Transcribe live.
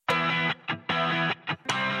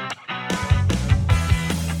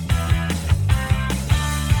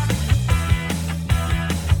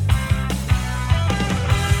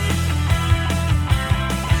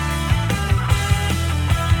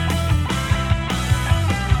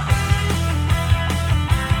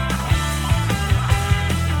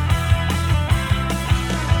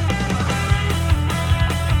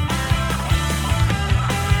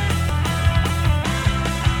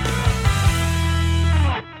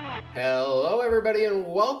everybody, and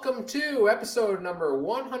welcome to episode number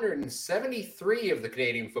 173 of the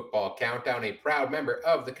Canadian Football Countdown, a proud member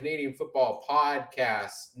of the Canadian Football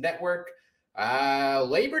Podcast Network.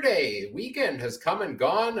 Labor Day weekend has come and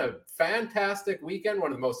gone, a fantastic weekend,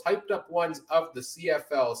 one of the most hyped up ones of the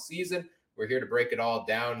CFL season. We're here to break it all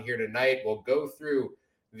down here tonight. We'll go through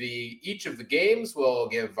each of the games. We'll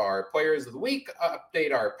give our players of the week,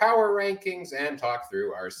 update our power rankings, and talk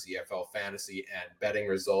through our CFL fantasy and betting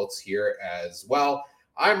results here as well.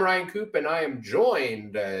 I'm Ryan Coop, and I am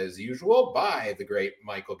joined, as usual, by the great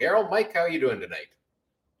Michael Garrell. Mike, how are you doing tonight?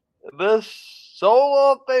 This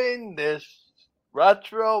solo thing, this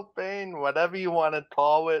retro thing, whatever you want to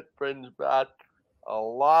call it, brings back a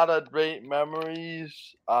lot of great memories.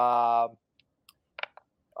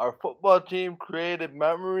 Our football team created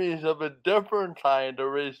memories of a different kind,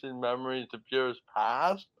 erasing memories of years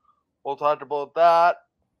past. We'll talk about that.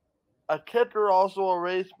 A kicker also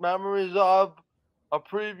erased memories of a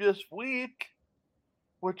previous week,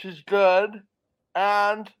 which is good.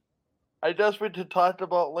 And I just want to talk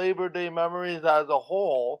about Labor Day memories as a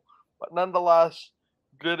whole. But nonetheless,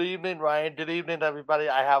 good evening, Ryan. Good evening, everybody.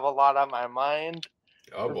 I have a lot on my mind.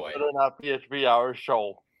 Oh, boy. This better not be a 3-hour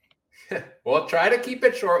show. We'll try to keep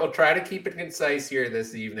it short. We'll try to keep it concise here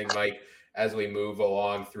this evening, Mike, as we move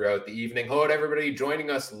along throughout the evening. Hello to everybody joining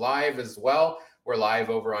us live as well. We're live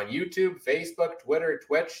over on YouTube, Facebook, Twitter,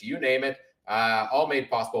 Twitch, you name it. All made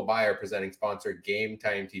possible by our presenting sponsor, Game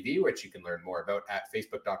Time TV, which you can learn more about at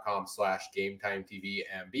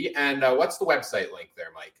facebook.com/GameTimeTVMB. And what's the website link there,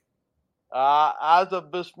 Mike? As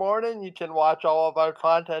of this morning, you can watch all of our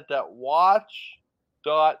content at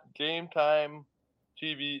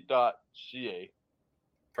watch.GameTimeTV.ca.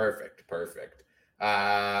 Perfect.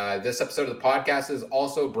 This episode of the podcast is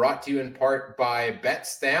also brought to you in part by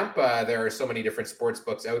BetStamp. There are so many different sports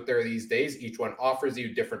books out there these days. Each one offers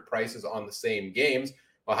you different prices on the same games.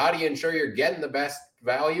 Well, how do you ensure you're getting the best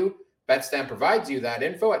value? BetStamp provides you that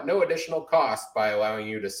info at no additional cost by allowing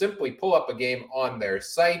you to simply pull up a game on their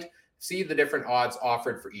site, see the different odds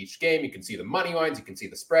offered for each game. You can see the money lines, you can see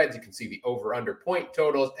the spreads, you can see the over-under point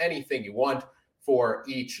totals, anything you want for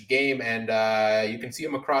each game, and you can see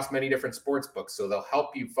them across many different sports books, so they'll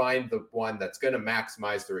help you find the one that's going to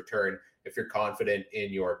maximize the return. If you're confident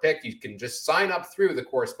in your pick, you can just sign up through the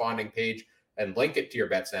corresponding page and link it to your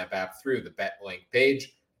BetStamp app through the BetLink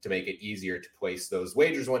page to make it easier to place those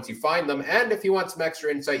wagers once you find them. And if you want some extra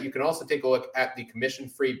insight, you can also take a look at the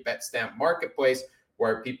commission-free BetStamp marketplace,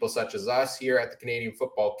 where people such as us here at the Canadian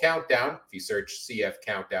Football Countdown, if you search CF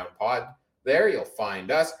Countdown Pod there, you'll find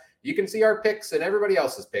us. You can see our picks and everybody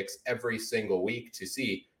else's picks every single week to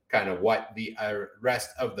see kind of what the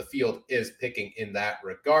rest of the field is picking in that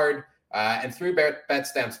regard. And through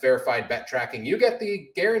BetStamp's verified bet tracking, you get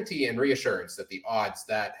the guarantee and reassurance that the odds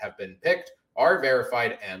that have been picked are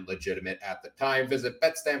verified and legitimate at the time. Visit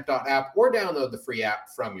betstamp.app or download the free app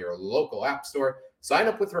from your local app store. Sign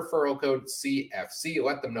up with referral code CFC.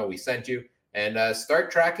 Let them know we sent you. And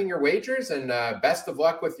start tracking your wagers, and best of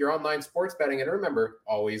luck with your online sports betting. And remember,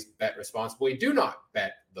 always bet responsibly. Do not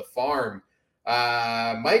bet the farm.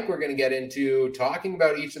 Mike, we're going to get into talking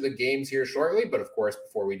about each of the games here shortly. But of course,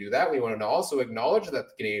 before we do that, we want to also acknowledge that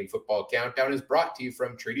the Canadian Football Countdown is brought to you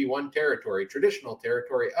from Treaty 1 territory, traditional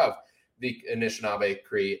territory of the Anishinaabe,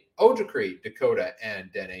 Cree, Ojibwe, Dakota,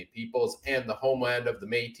 and Dene peoples, and the homeland of the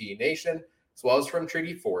Métis Nation, as well as from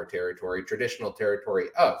Treaty 4 territory, traditional territory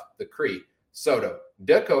of the Cree, Saulteaux,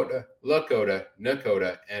 Dakota, Lakota,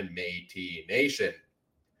 Nakota, and Métis Nation.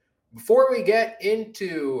 Before we get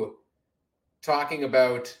into talking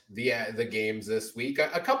about the games this week,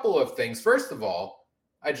 a couple of things. First of all,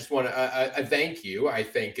 I just want to a thank you, I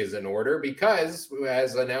think, is in order, because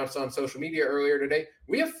as announced on social media earlier today,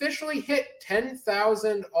 we officially hit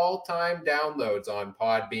 10,000 all-time downloads on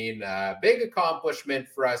Podbean. Big accomplishment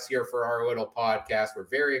for us here for our little podcast. We're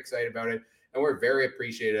very excited about it. And we're very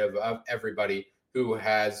appreciative of everybody who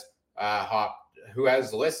has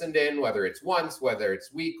listened in, whether it's once, whether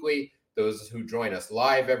it's weekly, those who join us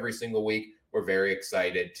live every single week. We're very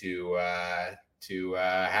excited to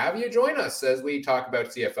have you join us as we talk about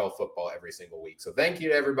CFL football every single week. So thank you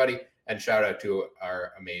to everybody, and shout out to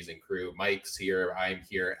our amazing crew. Mike's here, I'm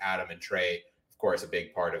here, Adam and Trey, of course, a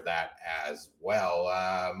big part of that as well.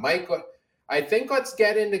 Mike, I think let's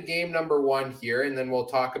get into game number one here, and then we'll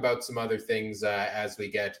talk about some other things as we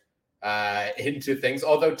get into things.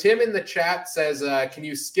 Although Tim in the chat says, can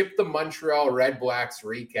you skip the Montreal Red Blacks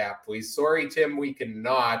recap, please? Sorry, Tim, we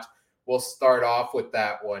cannot. We'll start off with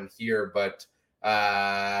that one here, but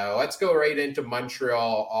Let's go right into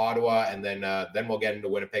Montreal, Ottawa, and then we'll get into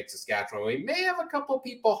Winnipeg, Saskatchewan. We may have a couple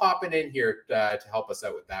people hopping in here to help us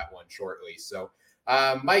out with that one shortly. So,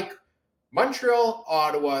 Mike, Montreal,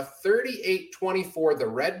 Ottawa, 38-24. The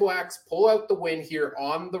Red Blacks pull out the win here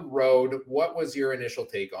on the road. What was your initial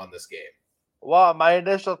take on this game? Well, my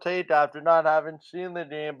initial take after not having seen the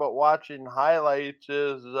game but watching highlights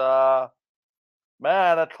is,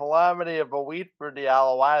 man, a calamity of a week for the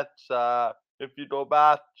Alouettes. If you go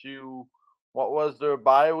back to what was their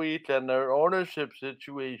bye week and their ownership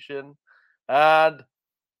situation, and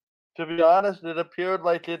to be honest, it appeared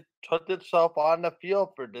like it took itself on the field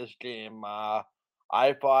for this game.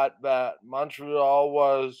 I thought that Montreal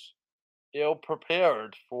was ill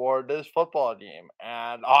prepared for this football game,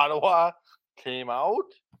 and Ottawa came out.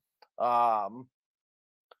 Um,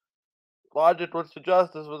 Logic would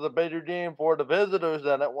suggest this was a bigger game for the visitors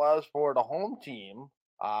than it was for the home team,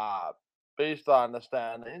 based on the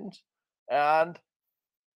standings. And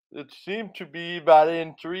it seemed to be that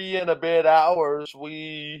in 3 and a bit hours,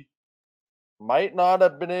 we might not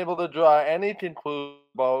have been able to draw any conclusion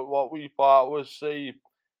about what we thought was safe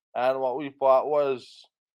and what we thought was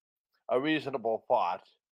a reasonable thought.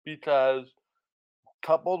 Because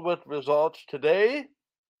coupled with results today,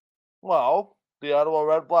 well, the Ottawa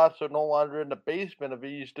Red Blacks are no longer in the basement of the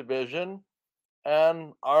East Division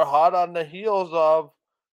and are hot on the heels of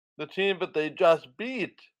the team that they just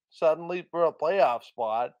beat suddenly for a playoff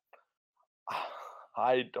spot.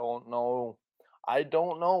 I don't know. I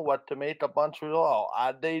don't know what to make of Montreal.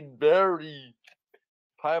 I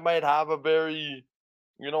might have a very,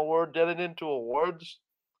 we're getting into awards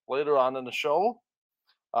later on in the show.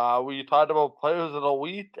 We talked about players of the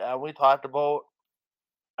week, and we talked about,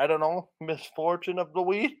 I don't know, misfortune of the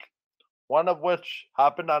week, one of which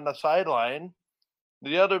happened on the sideline.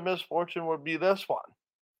 The other misfortune would be this one.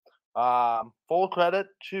 Full credit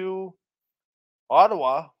to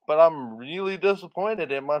Ottawa, but I'm really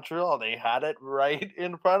disappointed in Montreal. They had it right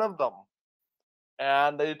in front of them.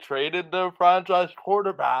 And they traded their franchise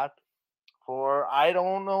quarterback for I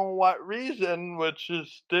don't know what reason, which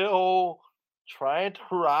is still trying to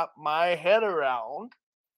wrap my head around.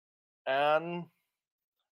 And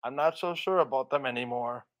I'm not so sure about them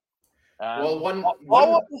anymore. And Well,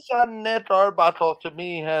 all of a sudden, Nick Arbuckle to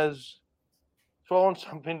me has thrown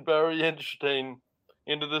something very interesting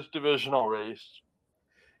into this divisional race.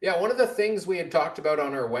 Yeah, one of the things we had talked about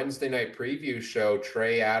on our Wednesday night preview show,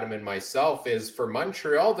 Trey, Adam, and myself, is for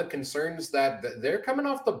Montreal, the concerns that they're coming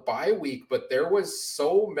off the bye week, but there were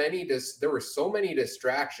so many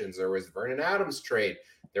distractions. There was Vernon Adams trade.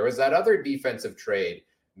 There was that other defensive trade.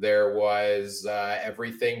 There was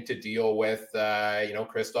everything to deal with,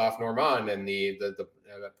 Christophe Normand and the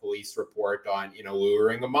police report on,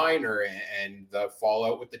 luring a minor and the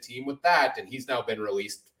fallout with the team with that. And he's now been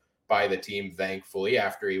released by the team, thankfully,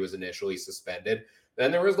 after he was initially suspended. Then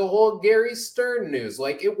there was the whole Gary Stern news.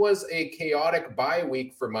 Like, it was a chaotic bye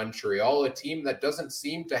week for Montreal, a team that doesn't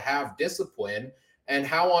seem to have discipline. And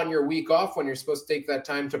how on your week off, when you're supposed to take that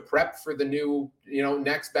time to prep for the new,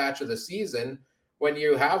 next batch of the season, when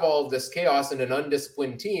you have all of this chaos and an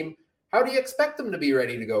undisciplined team, how do you expect them to be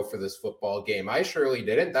ready to go for this football game? I surely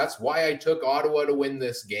didn't. That's why I took Ottawa to win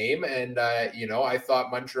this game. And, I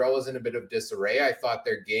thought Montreal was in a bit of disarray. I thought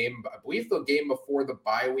their game, I believe the game before the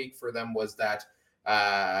bye week for them was that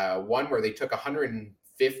one where they took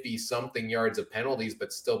 150 something yards of penalties,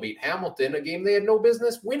 but still beat Hamilton, a game they had no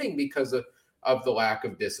business winning because of the lack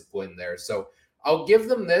of discipline there. So I'll give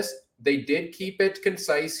them this. They did keep it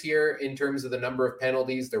concise here in terms of the number of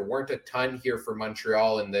penalties. There weren't a ton here for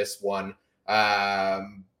Montreal in this one,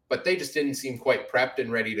 but they just didn't seem quite prepped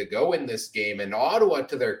and ready to go in this game. And Ottawa,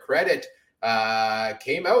 to their credit,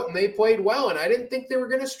 came out and they played well. And I didn't think they were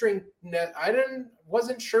going to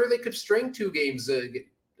wasn't sure they could string 2 games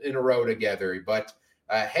in a row together. But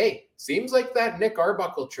hey, seems like that Nick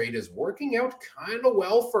Arbuckle trade is working out kind of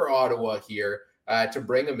well for Ottawa here. To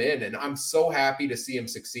bring him in. And I'm so happy to see him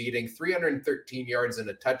succeeding. 313 yards and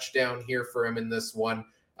a touchdown here for him in this one.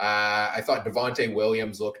 I thought Devontae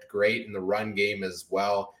Williams looked great in the run game as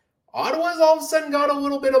well. Ottawa's all of a sudden got a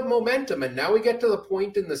little bit of momentum. And now we get to the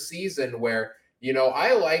point in the season where,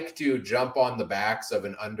 I like to jump on the backs of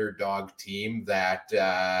an underdog team that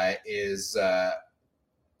is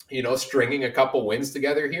stringing a couple wins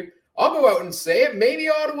together here. I'll go out and say it. Maybe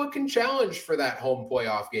Ottawa can challenge for that home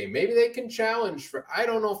playoff game. Maybe they can challenge I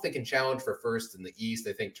don't know if they can challenge for first in the East.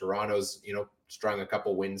 I think Toronto's, strung a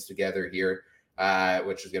couple wins together here,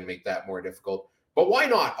 which is going to make that more difficult. But why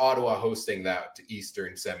not Ottawa hosting that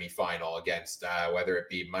Eastern semifinal against whether it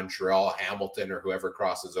be Montreal, Hamilton, or whoever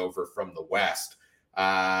crosses over from the West?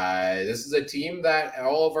 This is a team that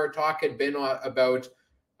all of our talk had been about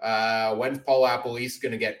when's Paul LaPolice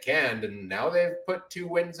going to get canned, and now they've put 2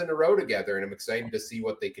 wins in a row together, and I'm excited to see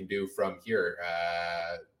what they can do from here.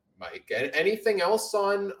 Mike, anything else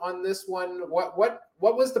on this one? What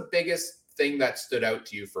was the biggest thing that stood out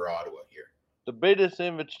to you for Ottawa here? The biggest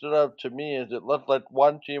thing that stood out to me is it looked like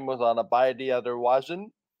one team was on a bye, the other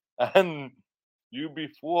wasn't. And you'd be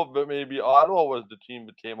fooled, but maybe Ottawa was the team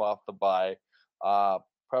that came off the bye.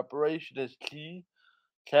 Preparation is key.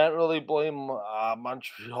 Can't really blame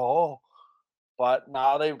Montreal, but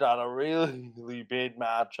now they've got a really big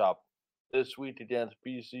matchup this week against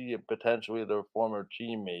BC and potentially their former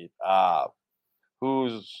teammate,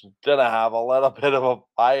 who's gonna have a little bit of a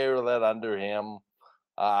fire lit under him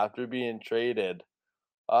after being traded.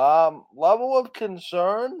 Level of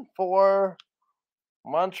concern for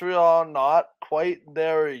Montreal, not quite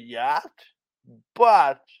there yet,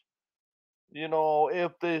 but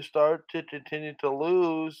if they start to continue to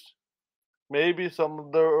lose, maybe some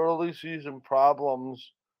of their early season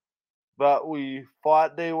problems that we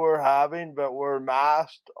thought they were having, but were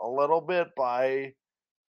masked a little bit by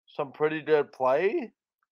some pretty good play.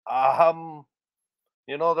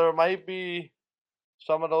 There might be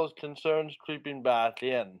some of those concerns creeping back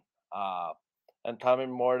in and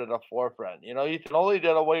coming more to the forefront. You can only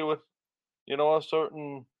get away with, a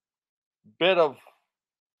certain bit of,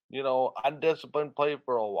 undisciplined play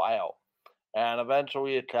for a while. And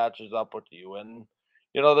eventually it catches up with you. And,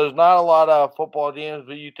 there's not a lot of football games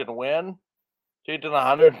that you can win taking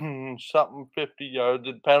 100 and something 50 yards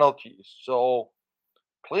in penalties. So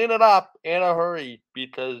clean it up in a hurry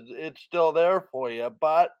because it's still there for you.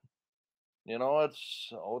 But, it's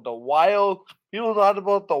the wild. People talk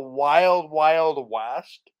about the wild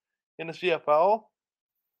west in the CFL.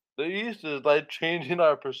 The East is like changing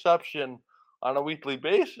our perception on a weekly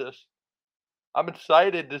basis. I'm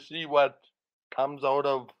excited to see what comes out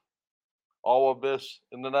of all of this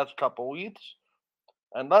in the next couple weeks.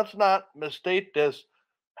 And let's not mistake this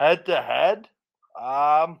head-to-head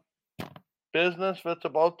business that's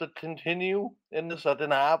about to continue in the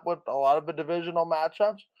second half with a lot of the divisional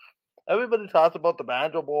matchups. Everybody talks about the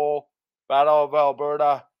Banjo Bowl, Battle of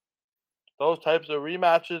Alberta, those types of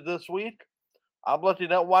rematches this week. I'm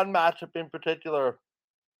looking at one matchup in particular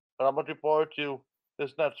that I'm looking forward to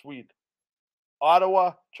this next week.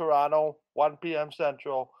 Ottawa, Toronto, 1 p.m.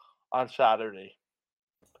 Central on Saturday.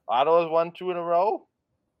 Ottawa's won 2 in a row.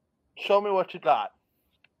 Show me what you got.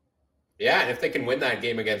 Yeah, and if they can win that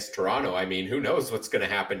game against Toronto, I mean, who knows what's going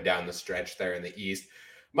to happen down the stretch there in the East.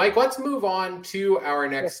 Mike, let's move on to our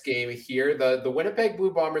next game here. The Winnipeg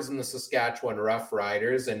Blue Bombers and the Saskatchewan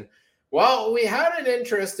Roughriders. And, well, we had an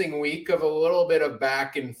interesting week of a little bit of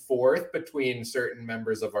back and forth between certain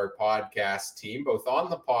members of our podcast team, both on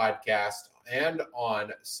the podcast and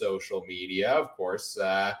on social media, of course.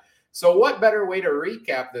 So what better way to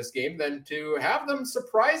recap this game than to have them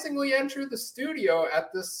surprisingly enter the studio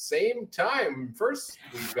at the same time? First,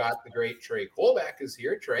 we've got the great Trey Colbeck is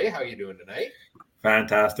here. Trey, how you doing tonight?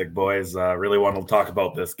 Fantastic, boys. Really wanted to talk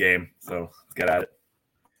about this game, so let's get at it.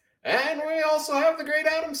 And we also have the great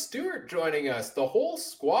Adam Stewart joining us. The whole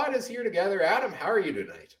squad is here together. Adam, how are you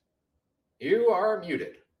tonight? You are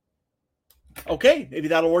muted. Okay, maybe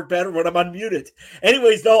that'll work better when I'm unmuted.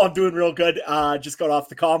 Anyways, no, I'm doing real good. Just got off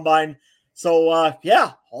the combine. So,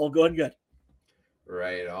 yeah, all going good.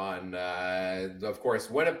 Right on. Of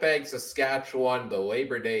course, Winnipeg, Saskatchewan, the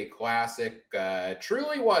Labor Day Classic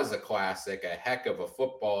truly was a classic, a heck of a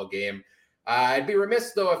football game. I'd be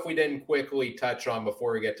remiss, though, if we didn't quickly touch on,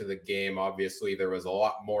 before we get to the game, obviously there was a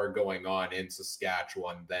lot more going on in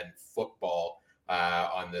Saskatchewan than football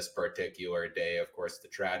on this particular day. Of course, the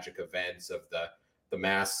tragic events of the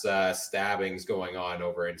mass stabbings going on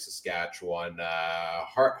over in Saskatchewan.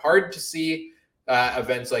 Hard to see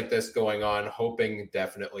events like this going on, hoping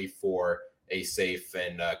definitely for a safe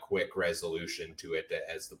and quick resolution to it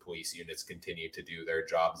as the police units continue to do their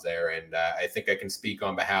jobs there. And I think I can speak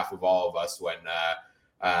on behalf of all of us when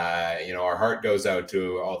our heart goes out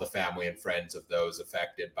to all the family and friends of those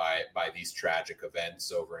affected by these tragic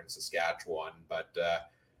events over in Saskatchewan. But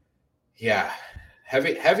yeah,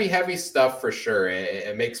 heavy stuff for sure.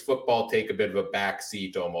 It makes football take a bit of a back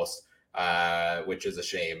seat almost, which is a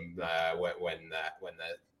shame when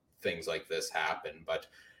the things like this happen. But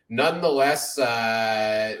nonetheless,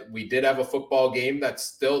 we did have a football game that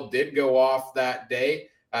still did go off that day.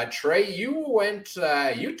 Trey, you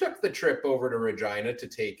took the trip over to Regina to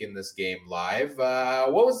take in this game live.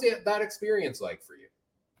 What was that experience like for you?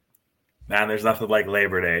 Man, there's nothing like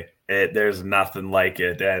Labor Day. There's nothing like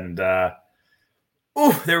it. And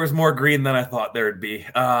Oh, there was more green than I thought there would be.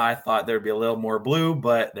 I thought there'd be a little more blue,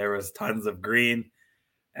 but there was tons of green.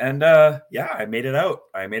 And yeah, I made it out.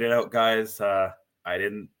 I made it out, guys. I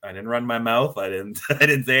didn't run my mouth. I didn't I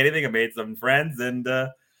didn't say anything. I made some friends, and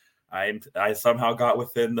I somehow got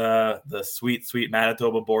within the sweet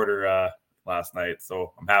Manitoba border last night.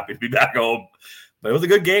 So I'm happy to be back home. But it was a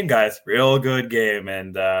good game, guys. Real good game,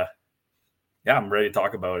 and yeah, I'm ready to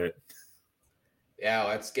talk about it. Yeah,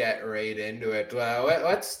 let's get right into it.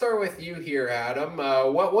 Let's start with you here, Adam.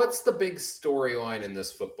 What's the big storyline in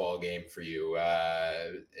this football game for you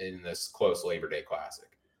in this close Labor Day Classic?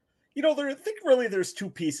 I think really there's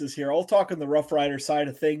two pieces here. I'll talk on the Rough Rider side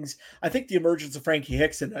of things. I think the emergence of Frankie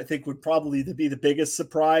Hickson, I think, would probably be the biggest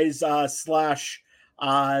surprise slash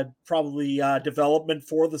probably development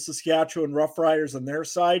for the Saskatchewan Rough Riders on their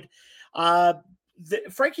side.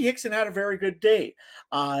 Frankie Hickson had a very good day.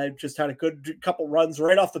 Just had a good couple runs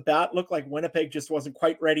right off the bat. Looked like Winnipeg just wasn't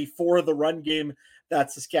quite ready for the run game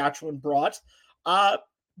that Saskatchewan brought.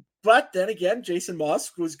 But then again, Jason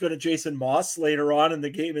Moss was going to Jason Moss later on in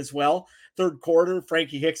the game as well. Third quarter,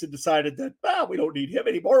 Frankie Hickson decided that we don't need him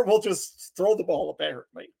anymore. We'll just throw the ball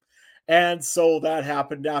apparently. And so that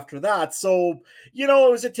happened after that. So,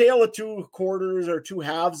 it was a tale of two quarters or two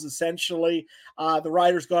halves, essentially. The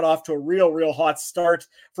Riders got off to a real hot start.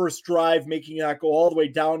 First drive, making that go all the way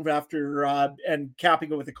down after and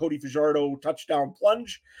capping it with a Cody Fajardo touchdown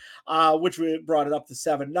plunge, which brought it up to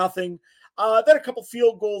 7-0. Then a couple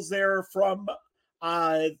field goals there from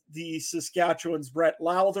the Saskatchewan's Brett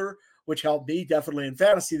Lowther, which helped me definitely in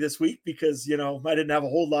fantasy this week because, I didn't have a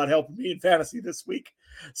whole lot helping me in fantasy this week.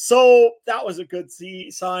 So that was a good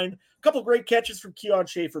sign. A couple great catches from Keon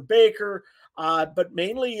Schaefer-Baker, but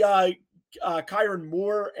mainly Kyron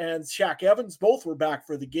Moore and Shaq Evans both were back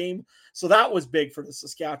for the game. So that was big for the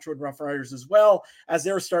Saskatchewan Roughriders as well, as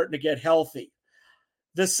they're starting to get healthy.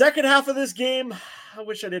 The second half of this game, I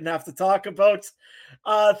wish I didn't have to talk about.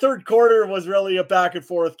 Third quarter was really a back and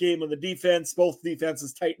forth game on the defense. Both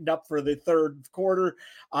defenses tightened up for the third quarter.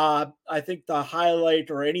 I think the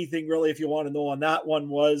highlight or anything really, if you want to know on that one,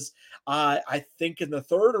 was I think in the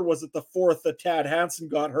third, or was it the fourth, that Tad Hansen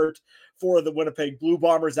got hurt for the Winnipeg Blue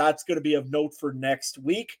Bombers. That's going to be of note for next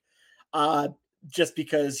week, just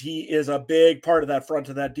because he is a big part of that front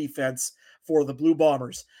of that defense for the Blue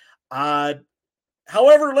Bombers.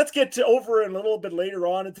 However, let's get to over a little bit later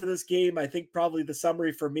on into this game. I think probably the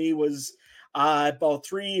summary for me was about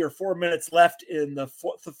 3 or 4 minutes left in the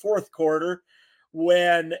fourth quarter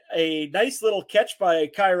when a nice little catch by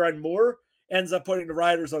Kyron Moore ends up putting the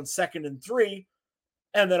Riders on 2nd and 3,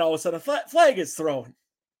 and then all of a sudden a flag is thrown.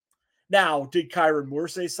 Now, did Kyron Moore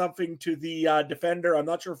say something to the defender? I'm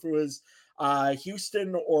not sure if it was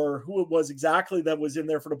Houston or who it was exactly that was in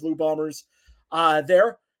there for the Blue Bombers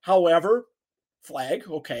there. However, flag,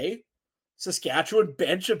 okay. Saskatchewan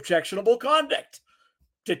bench objectionable conduct.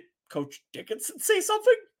 Did Coach Dickinson say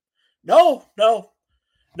something? No.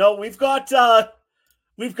 We've got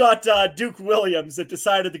Duke Williams that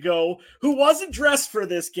decided to go, who wasn't dressed for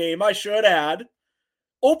this game, I should add,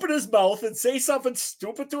 open his mouth and say something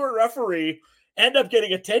stupid to a referee, end up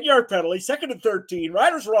getting a 10-yard penalty, 2nd and 13.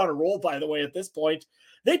 Riders were on a roll, by the way, at this point.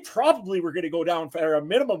 They probably were going to go down for a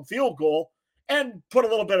minimum field goal and put a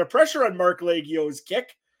little bit of pressure on Mark Leggio's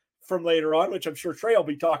kick from later on, which I'm sure Trey will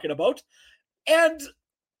be talking about. And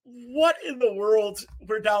what in the world?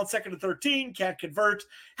 We're down 2nd and 13, can't convert,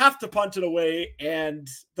 have to punt it away, and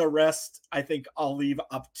the rest, I think I'll leave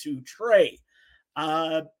up to Trey.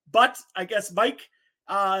 But I guess, Mike,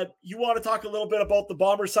 you want to talk a little bit about the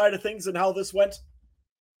Bomber side of things and how this went?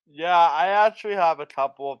 Yeah, I actually have a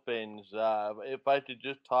couple of things. If I could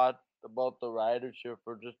just talk about the Riders here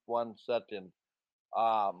for just 1 second.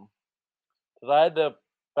 Because I had the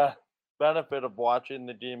benefit of watching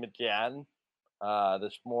the game again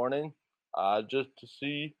this morning, just to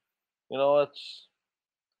see, it's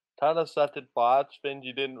kind of second thoughts, things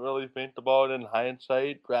you didn't really think about in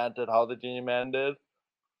hindsight, granted how the game ended.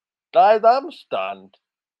 Guys, I'm stunned.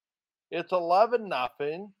 It's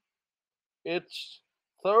 11-0. It's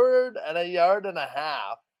 3rd and a yard and a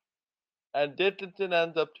half, and Dickinson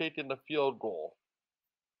ends up taking the field goal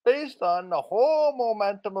based on the whole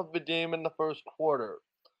momentum of the game in the first quarter.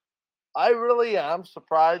 I really am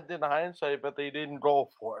surprised in hindsight that they didn't go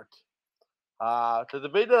for it. Because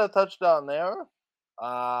if they did a touchdown there,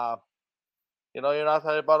 you're not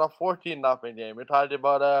talking about a 14-0 game. You're talking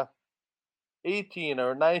about a 18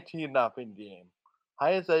 or 19-0 game.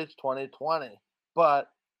 Hindsight's 2020. But,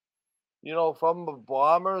 from the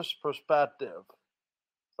Bombers' perspective,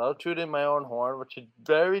 without tooting my own horn, which is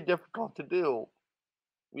very difficult to do,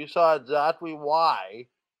 we saw exactly why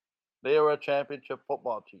they are a championship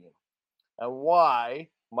football team. And why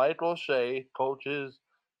Mike O'Shea coaches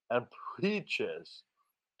and preaches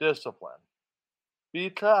discipline.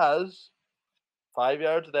 Because 5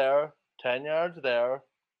 yards there, 10 yards there,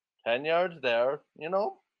 10 yards there,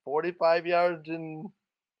 45 yards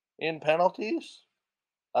in penalties,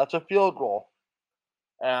 that's a field goal.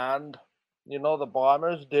 And, the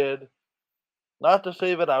Bombers did, not to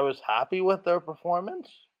say that I was happy with their performance,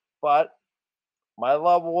 but my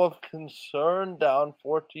level of concern down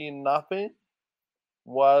 14-0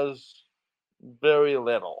 was very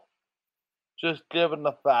little. Just given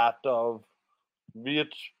the fact of the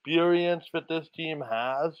experience that this team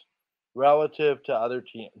has relative to other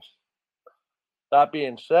teams. That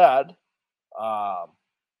being said, I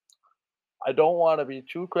don't want to be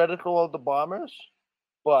too critical of the Bombers,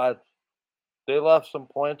 but they left some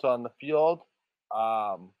points on the field.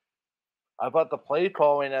 I thought the play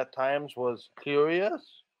calling at times was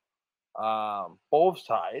curious. Both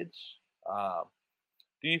sides.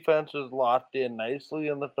 Defenses locked in nicely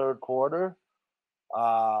in the third quarter.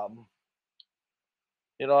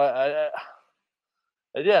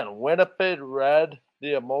 Again, Winnipeg read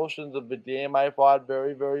the emotions of the game, I thought,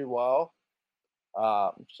 very, very well.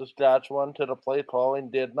 Saskatchewan, to the play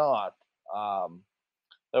calling, did not.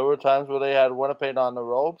 There were times where they had Winnipeg on the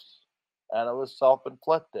ropes, and it was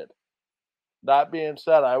self-inflicted. That being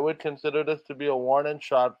said, I would consider this to be a warning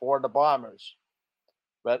shot for the Bombers.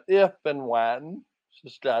 But if and when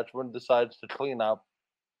Saskatchewan decides to clean up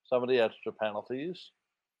some of the extra penalties,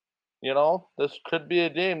 this could be a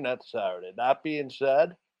game next Saturday. That being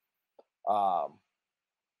said, I'm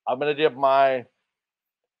going to give my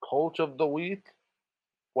coach of the week,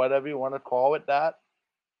 whatever you want to call it, that,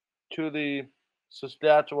 to the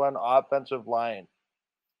Saskatchewan offensive line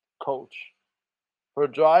coach for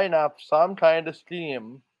drawing up some kind of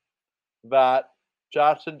scheme that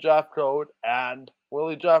Jackson Jeffcoat and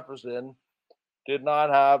Willie Jefferson did not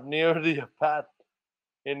have near the effect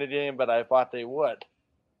in the game that I thought they would.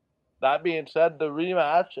 That being said, the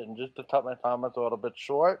rematch, and just to cut my comments a little bit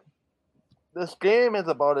short, this game is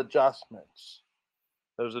about adjustments.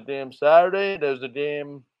 There's a game Saturday, there's a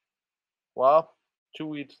game, 2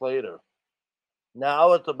 weeks later.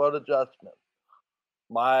 Now it's about adjustment.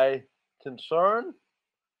 My concern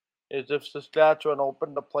is if Saskatchewan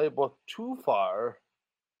opened the playbook too far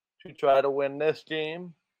to try to win this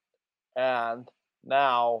game, and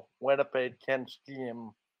now Winnipeg can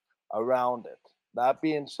scheme around it. That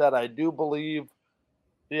being said, I do believe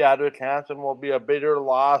Theodric Hansen will be a bigger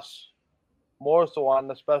loss, more so on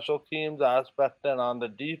the special teams aspect than on the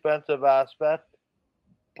defensive aspect.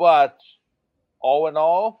 But all in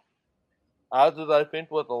all, as is I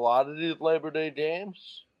think with a lot of these Labor Day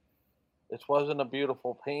games, it wasn't a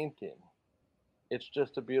beautiful painting. It's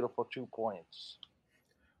just a beautiful 2 points.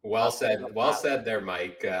 Well said. Well said there,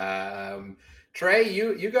 Mike. Trey,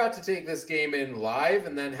 you got to take this game in live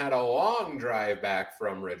and then had a long drive back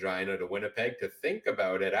from Regina to Winnipeg to think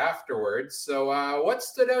about it afterwards. So what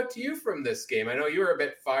stood out to you from this game? I know you were a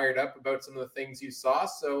bit fired up about some of the things you saw.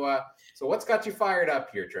 So what's got you fired up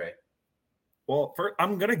here, Trey? Well,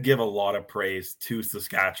 I'm going to give a lot of praise to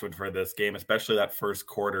Saskatchewan for this game, especially that first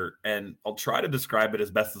quarter. And I'll try to describe it as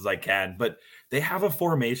best as I can. But they have a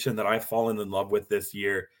formation that I've fallen in love with this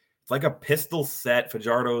year. It's like a pistol set.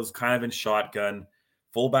 Fajardo's kind of in shotgun,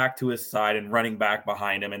 fullback to his side and running back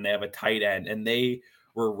behind him. And they have a tight end. And they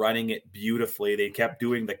were running it beautifully. They kept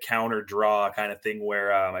doing the counter draw kind of thing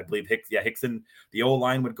where I believe Hickson, the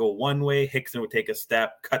O-line would go one way. Hickson would take a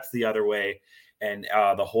step, cuts the other way. And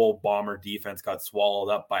the whole Bomber defense got swallowed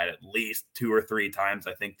up by it at least 2 or 3 times,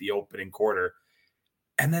 I think, the opening quarter.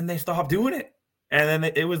 And then they stopped doing it. And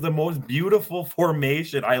then it was the most beautiful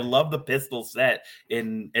formation. I love the pistol set,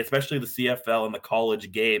 especially the CFL and the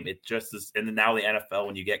college game. It just is, and then now the NFL,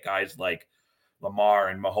 when you get guys like Lamar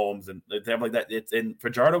and Mahomes and stuff like that,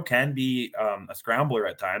 Fajardo can be a scrambler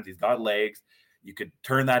at times. He's got legs. You could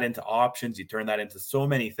turn that into options. You turn that into so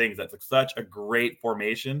many things. That's like such a great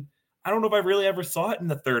formation. I don't know if I really ever saw it in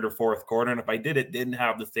the third or fourth quarter. And if I did, it didn't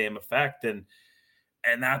have the same effect. And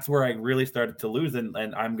that's where I really started to lose. And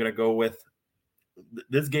I'm going to go with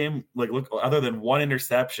this game. Like, look, other than one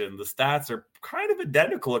interception, the stats are kind of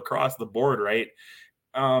identical across the board, right?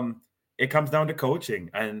 It comes down to coaching.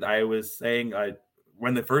 And I was saying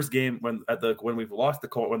when the first game, when the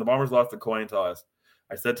Bombers lost the coin toss,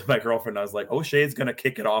 I said to my girlfriend, I was like, O'Shea's going to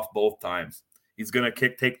kick it off both times. He's going to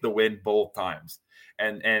take the win both times.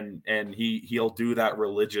 And he'll do that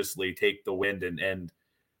religiously, take the wind. And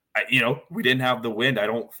we didn't have the wind. I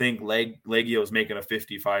don't think Leggio's making a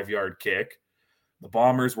 55-yard kick. The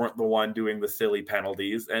Bombers weren't the one doing the silly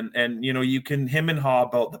penalties. And you can him and haw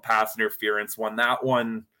about the pass interference one. That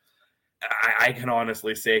one, I can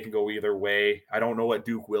honestly say it can go either way. I don't know what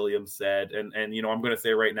Duke Williams said. And I'm going to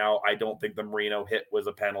say right now, I don't think the Marino hit was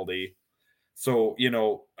a penalty. So,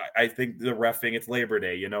 I think the reffing, it's Labor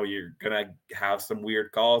Day. You're going to have some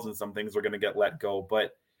weird calls and some things are going to get let go.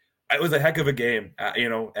 But it was a heck of a game,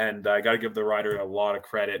 and I got to give the rider a lot of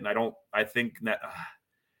credit. And I think that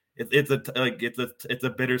it's a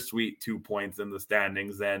bittersweet 2 points in the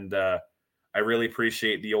standings. And I really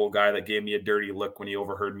appreciate the old guy that gave me a dirty look when he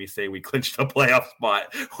overheard me say we clinched a playoff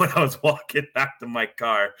spot when I was walking back to my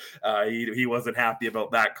car. He wasn't happy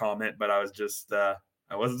about that comment, but I was just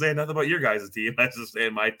I wasn't saying nothing about your guys' team. I was just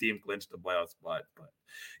saying my team clinched a playoff spot. But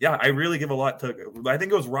yeah, I really give a lot to. I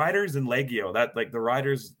think it was Riders and Legio. That the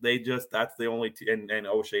Riders, that's the only and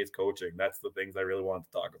O'Shea's coaching. That's the things I really wanted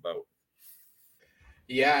to talk about.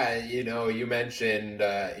 Yeah, you mentioned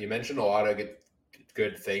a lot of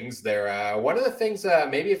good things there. One of the things,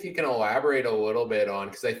 maybe if you can elaborate a little bit on,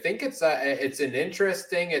 because I think it's an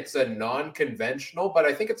interesting, it's a non-conventional, but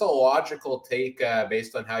I think it's a logical take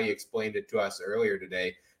based on how you explained it to us earlier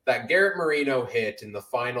today. That Garrett Marino hit in the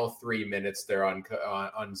final 3 minutes there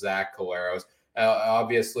on Zach Collaros.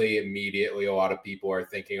 Obviously, immediately a lot of people are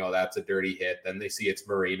thinking, oh, that's a dirty hit. Then they see it's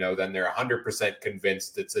Marino. Then they're 100%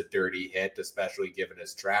 convinced it's a dirty hit, especially given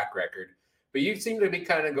his track record. But you seem to be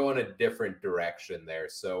kind of going a different direction there.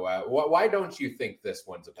 So why don't you think this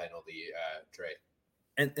one's a penalty, Trey?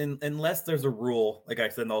 And unless there's a rule, like I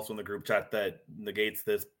said also in the group chat, that negates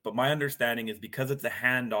this. But my understanding is because it's a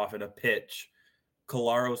handoff and a pitch,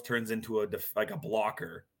 Collaros turns into a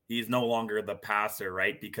blocker. He's no longer the passer,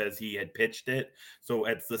 right? Because he had pitched it. So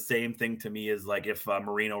it's the same thing to me as like if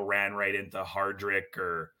Marino ran right into Hardrick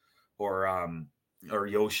or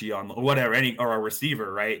Yoshi on whatever, or a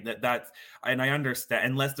receiver, right? That's and I understand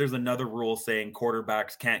unless there's another rule saying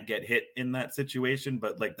quarterbacks can't get hit in that situation,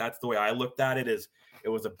 but like that's the way I looked at it. Is it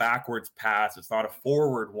was a backwards pass? It's not a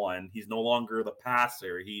forward one. He's no longer the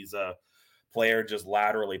passer. He's a player just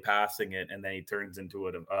laterally passing it, and then he turns into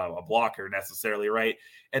a blocker necessarily, right?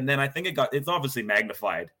 And then I think it's obviously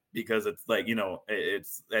magnified because it's like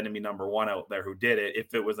it's enemy number one out there who did it.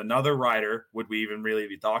 If it was another rider, would we even really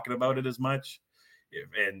be talking about it as much?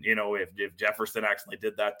 If Jefferson actually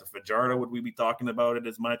did that to Fajardo, would we be talking about it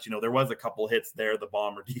as much? There was a couple hits there the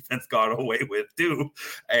Bomber defense got away with too.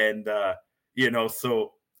 And,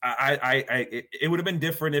 so it would have been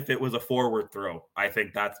different if it was a forward throw. I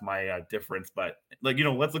think that's my difference. But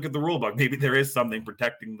let's look at the rule book. Maybe there is something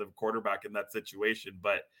protecting the quarterback in that situation,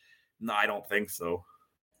 but no, I don't think so.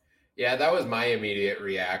 Yeah, that was my immediate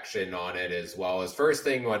reaction on it as well. As first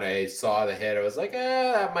thing when I saw the hit, I was like,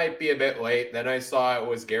 that might be a bit late. Then I saw it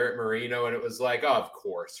was Garrett Marino, and it was like, oh, of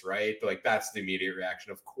course, right? Like that's the immediate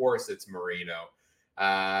reaction. Of course, it's Marino.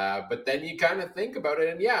 But then you kind of think about it,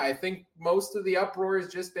 and yeah, I think most of the uproar is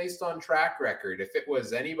just based on track record. If it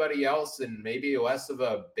was anybody else and maybe less of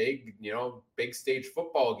a big stage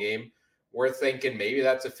football game, we're thinking maybe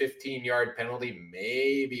that's a 15-yard penalty,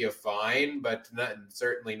 maybe a fine, but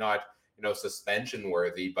certainly not, suspension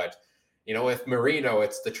worthy. But, with Marino,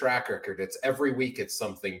 it's the track record. It's every week it's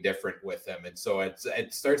something different with him. And so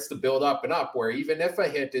it starts to build up and up where even if a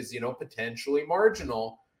hit is, potentially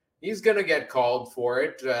marginal, he's going to get called for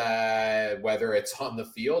it, whether it's on the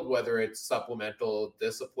field, whether it's supplemental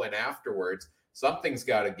discipline afterwards. Something's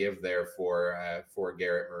got to give there for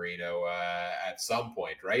Garrett Marino at some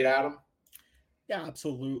point, right, Adam? Yeah,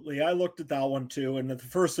 absolutely. I looked at that one too, and the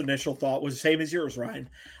first initial thought was the same as yours, Ryan.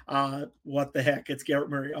 What the heck? It's Garrett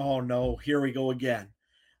Murray. Oh no, here we go again.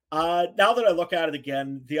 Now that I look at it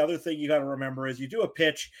again, the other thing you got to remember is you do a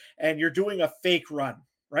pitch and you're doing a fake run,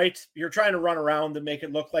 right? You're trying to run around and make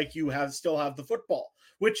it look like you still have the football,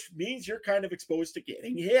 which means you're kind of exposed to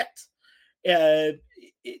getting hit.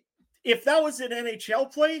 If that was an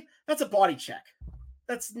NHL play, that's a body check.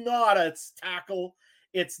 That's not a tackle.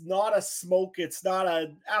 It's not a smoke. It's not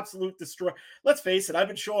an absolute destroy. Let's face it. I've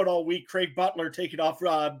been showing all week Craig Butler taking off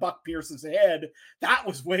Buck Pierce's head. That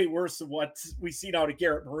was way worse than what we seen out of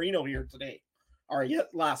Garrett Marino here today, or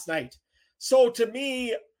last night. So to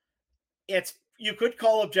me, you could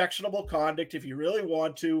call objectionable conduct if you really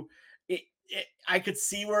want to. I could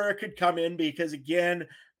see where it could come in because again,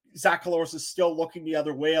 Zach Collaros is still looking the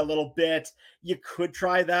other way a little bit. You could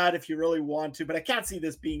try that if you really want to, but I can't see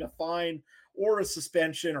this being a fine or a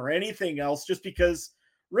suspension or anything else, just because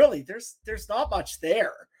really there's not much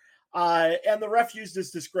there. And the ref used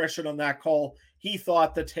his discretion on that call. He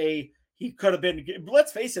thought that, hey, he could have been,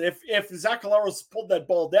 let's face it, if Zach Collaros pulled that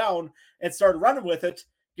ball down and started running with it,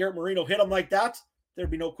 Garrett Marino hit him like that,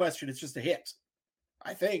 there'd be no question. It's just a hit.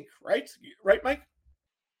 I think, right? Right, Mike?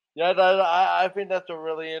 Yeah, I think that's a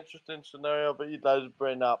really interesting scenario, but you guys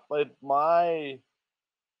bring up. Like my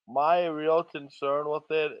real concern with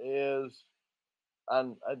it is,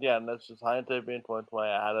 and again, this is hindsight being 2020.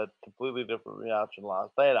 I had a completely different reaction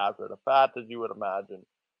last night after the fact, as you would imagine.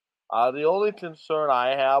 The only concern I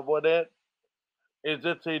have with it is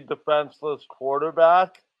it's a defenseless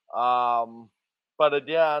quarterback. Um, but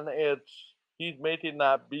again, he's making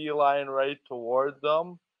that beeline right towards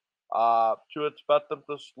them. To expect them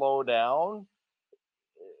to slow down,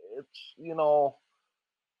 it's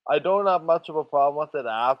I don't have much of a problem with it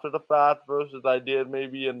after the fact versus I did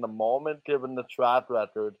maybe in the moment, given the track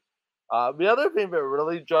record. The other thing that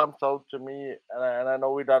really jumps out to me, and I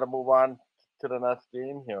know we got to move on to the next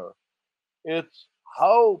game here, it's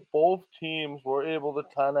how both teams were able to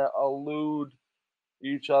kind of elude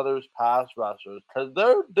each other's pass rushers because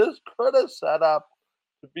this could have set up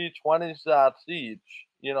to be 20 sacks each,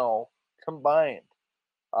 combined.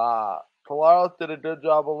 Uh, Kolaros did a good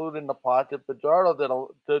job eluding the pocket. Fajardo did a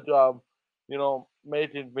good job,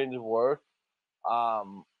 making things work.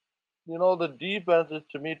 Um, the defenses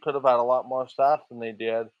to me could have had a lot more sacks than they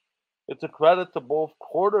did. It's a credit to both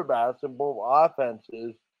quarterbacks and both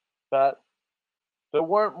offenses that there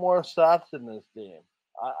weren't more sacks in this game.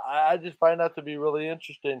 I just find that to be really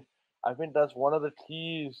interesting. I think that's one of the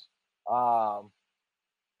keys. To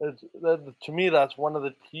me, that's one of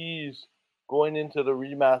the keys going into the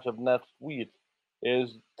rematch of next week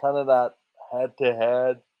is kind of that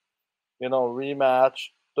head-to-head, rematch,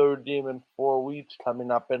 third game in 4 weeks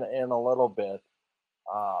coming up in a little bit.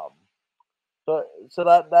 Um,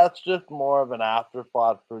 so that's just more of an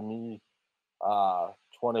afterthought for me.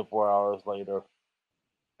 24 hours later.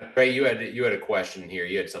 Ray, you had a question here.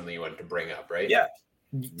 You had something you wanted to bring up, right? Yeah.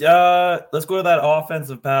 Let's go to that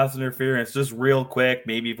offensive pass interference just real quick.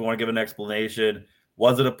 Maybe if you want to give an explanation.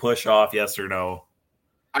 Was it a push off? Yes or no?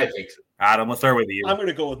 I think so. Adam, let's start with you. I'm going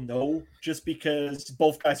to go with no, just because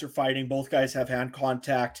both guys are fighting. Both guys have hand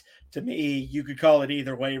contact. To me, you could call it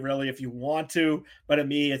either way, really, if you want to. But to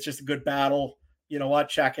me, it's just a good battle. You know what?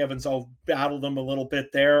 Shaq Evans battled them a little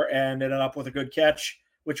bit there and ended up with a good catch,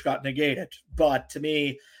 which got negated. But to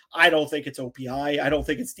me, I don't think it's OPI. I don't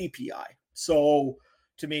think it's DPI. So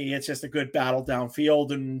to me, it's just a good battle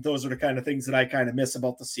downfield. And those are the kind of things that I kind of miss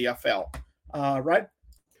about the CFL. Right?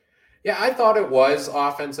 Yeah, I thought it was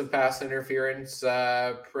offensive pass interference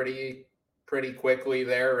pretty quickly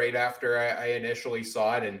there, right after I initially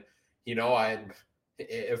saw it. And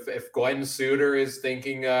if Glenn Suter is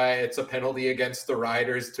thinking it's a penalty against the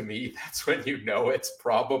Riders, to me, that's when it's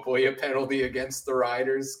probably a penalty against the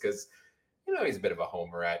Riders because he's a bit of a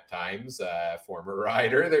homer at times, former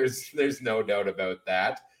Rider. There's no doubt about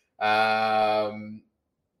that.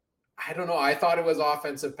 I don't know. I thought it was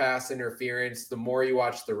offensive pass interference. The more you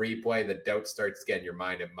watch the replay, the doubt starts to get in your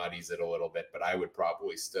mind. It muddies it a little bit, but I would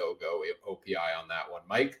probably still go OPI on that one.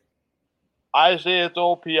 Mike? I say it's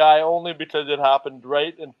OPI only because it happened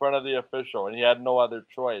right in front of the official and he had no other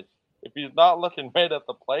choice. If he's not looking right at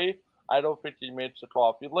the play, I don't think he makes the call.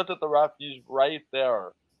 If you look at the ref, he's right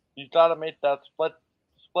there. He's got to make that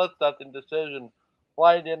split second decision.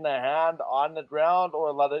 Fly it in the hand on the ground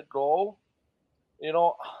or let it go.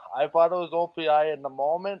 I thought it was OPI in the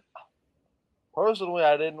moment. Personally,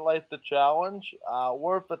 I didn't like the challenge.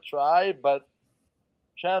 Worth a try, but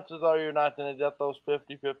chances are you're not going to get those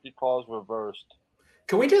 50-50 calls reversed.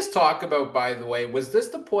 Can we just talk about, by the way, was this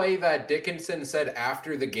the play that Dickinson said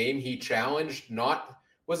after the game he challenged not?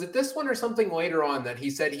 Was it this one or something later on that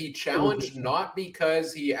he said he challenged not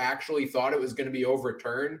because he actually thought it was going to be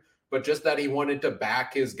overturned, but just that he wanted to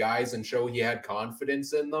back his guys and show he had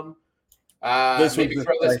confidence in them? Maybe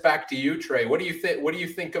throw this back to you, Trey. What do you think? What do you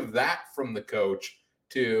think of that from the coach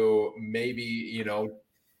to maybe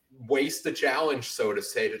waste the challenge, so to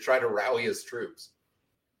say, to try to rally his troops?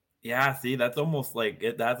 Yeah, see, that's almost like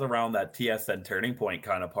that's around that TSN turning point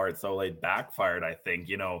kind of part. So it backfired, I think.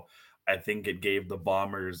 I think it gave the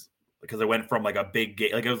Bombers because it went from like a big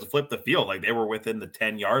game, like it was a flip the field, like they were within the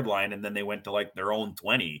 10-yard line, and then they went to like their own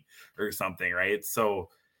 20 or something, right? So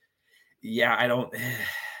yeah, I don't.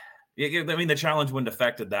 I mean, the challenge wouldn't have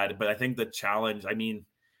affected that, but I think the challenge, I mean,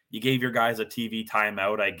 you gave your guys a TV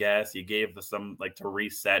timeout, I guess. You gave some like to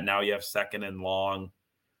reset. Now you have second and long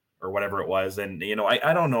or whatever it was. And,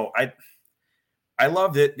 I don't know. I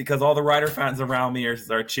loved it because all the Rider fans around me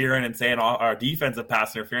are cheering and saying our defensive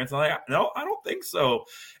pass interference. And I'm like, no, I don't think so.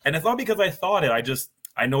 And it's not because I thought it.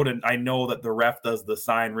 I know that the ref does the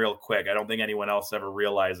sign real quick. I don't think anyone else ever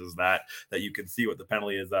realizes that you can see what the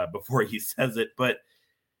penalty is before he says it. But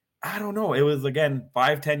I don't know. It was, again,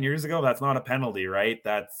 5-10 years ago. That's not a penalty, right?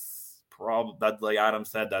 That's like Adam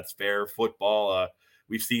said, that's fair football.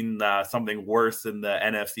 We've seen something worse in the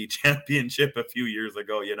NFC Championship a few years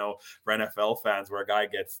ago, for NFL fans, where a guy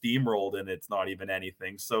gets steamrolled and it's not even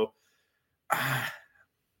anything. So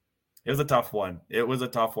it was a tough one.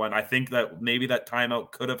 I think that maybe that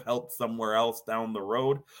timeout could have helped somewhere else down the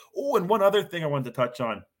road. Oh, and one other thing I wanted to touch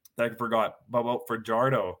on that I forgot about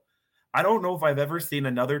Fajardo. I don't know if I've ever seen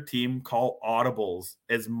another team call audibles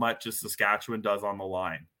as much as Saskatchewan does on the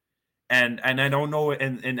line. And I don't know,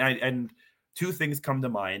 and two things come to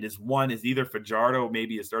mind. One is either Fajardo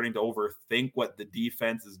maybe is starting to overthink what the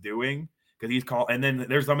defense is doing, because he's called, and then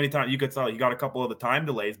there's so many times you could tell he got a couple of the time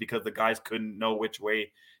delays because the guys couldn't know which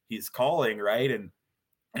way he's calling, right? And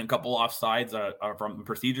a couple offsides are from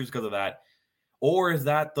procedures because of that. Or is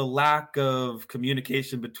that the lack of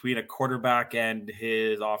communication between a quarterback and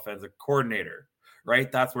his offensive coordinator,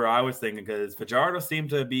 right? That's where I was thinking, because Fajardo seemed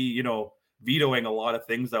to be, vetoing a lot of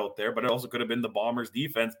things out there, but it also could have been the Bombers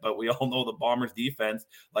defense. But we all know the Bombers defense,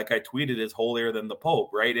 like I tweeted, is holier than the Pope,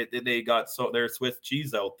 right? They got their Swiss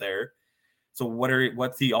cheese out there. So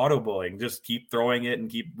what's he autobullying? Just keep throwing it and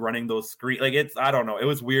keep running those screens. Like, I don't know. It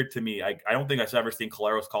was weird to me. I don't think I've ever seen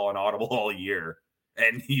Caleros call an audible all year.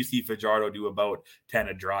 And you see Fajardo do about 10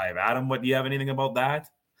 a drive. Adam, do you have anything about that?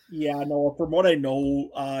 Yeah, no, from what I know,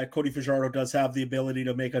 Cody Fajardo does have the ability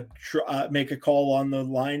to make a call on the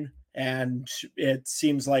line, and it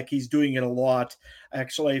seems like he's doing it a lot.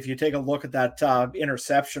 Actually, if you take a look at that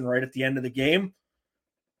interception right at the end of the game,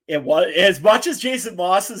 it was, as much as Jason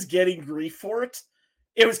Moss is getting grief for it,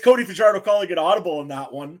 it was Cody Fajardo calling it audible in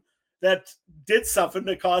that one that did something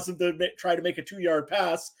to cause him to try to make a 2-yard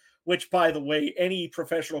pass, which, by the way, any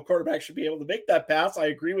professional quarterback should be able to make that pass. I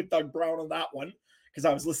agree with Doug Brown on that one, because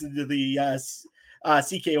I was listening to the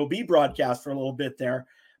CKOB broadcast for a little bit there.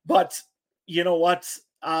 But you know what?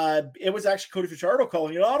 It was actually Cody Fajardo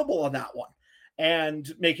calling it audible on that one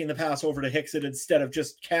and making the pass over to Hickson instead of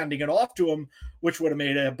just handing it off to him, which would have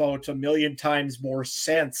made it about 1,000,000 times more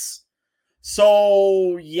sense.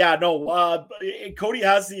 So, yeah, no, Cody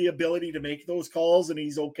has the ability to make those calls, and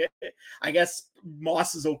he's okay. I guess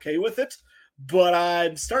Moss is okay with it, but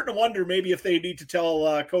I'm starting to wonder maybe if they need to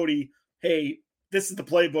tell Cody, hey, this is the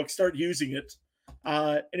playbook, start using it.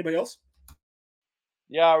 Anybody else?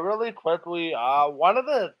 Yeah, really quickly, one of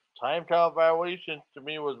the time count violations to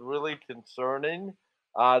me was really concerning.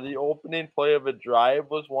 The opening play of a drive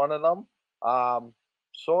was one of them.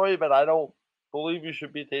 Sorry, but I don't believe you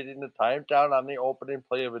should be taking the time down on the opening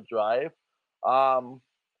play of a drive.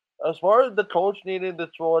 As far as the coach needing to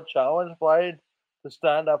throw a challenge flag to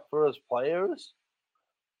stand up for his players,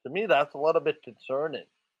 to me that's a little bit concerning.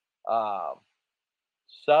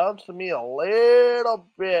 Sounds to me a little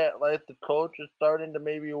bit like the coach is starting to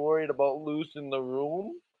maybe worried about losing the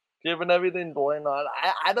room, given everything going on.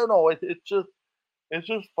 I don't know. It's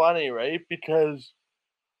just funny, right? Because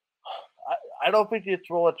I don't think you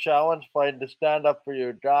throw a challenge flag to stand up for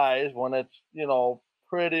your guys when it's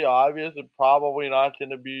pretty obvious and probably not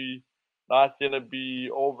going to be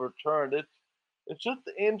overturned. It's just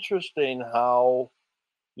interesting how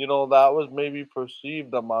that was maybe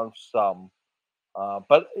perceived amongst some.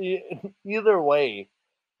 But either way,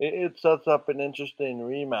 it sets up an interesting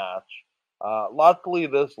rematch. Luckily,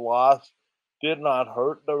 this loss did not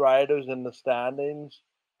hurt the Riders in the standings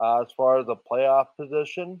as far as the playoff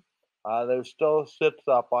position. There still sits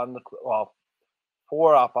up on the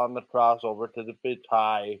 4 up on the crossover to the big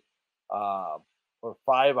tie, or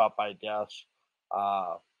 5 up, I guess.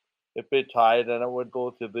 If it tied, then it would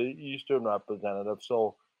go to the Eastern representative.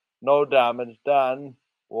 So no damage done.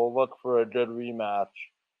 We'll look for a good rematch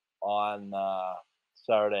on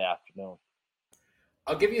Saturday afternoon.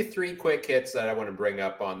 I'll give you 3 quick hits that I want to bring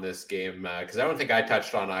up on this game, because I don't think I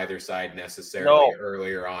touched on either side necessarily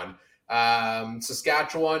earlier on.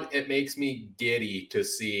 Saskatchewan, it makes me giddy to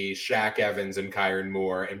see Shaq Evans and Kyron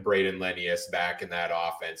Moore and Braden Lenius back in that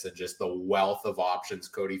offense, and just the wealth of options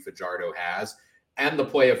Cody Fajardo has, and the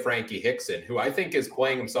play of Frankie Hickson, who I think is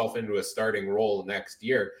playing himself into a starting role next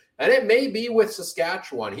year. And it may be with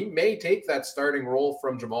Saskatchewan. He may take that starting role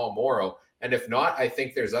from Jamal Morrow. And if not, I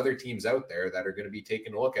think there's other teams out there that are going to be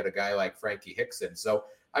taking a look at a guy like Frankie Hickson. So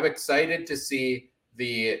I'm excited to see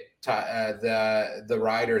the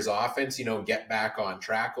Riders offense, get back on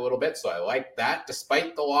track a little bit. So I like that.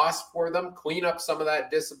 Despite the loss for them, clean up some of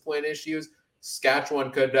that discipline issues.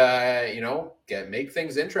 Saskatchewan could, make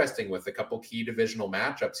things interesting with a couple key divisional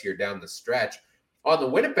matchups here down the stretch. On the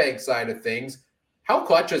Winnipeg side of things, how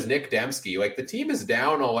clutch is Nick Dembski? Like, the team is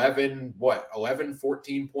down 11,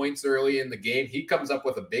 14 points early in the game. He comes up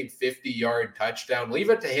with a big 50-yard touchdown.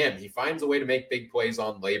 Leave it to him. He finds a way to make big plays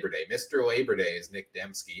on Labor Day. Mr. Labor Day is Nick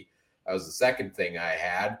Dembski. That was the second thing I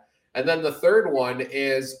had. And then the third one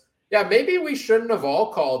is, yeah, maybe we shouldn't have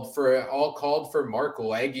all called for Mark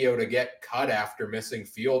Leggio to get cut after missing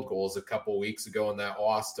field goals a couple weeks ago in that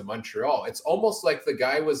loss to Montreal. It's almost like the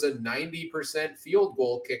guy was a 90% field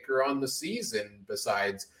goal kicker on the season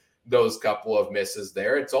besides those couple of misses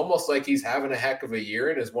there. It's almost like he's having a heck of a year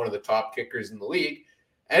and is one of the top kickers in the league.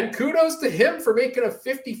 And kudos to him for making a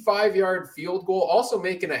 55-yard field goal, also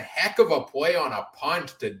making a heck of a play on a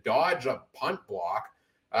punt to dodge a punt block.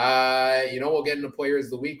 We'll get into Players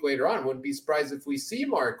of the Week later on. Wouldn't be surprised if we see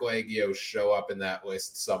Mark Leggio show up in that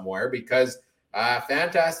list somewhere because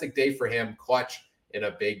fantastic day for him. Clutch in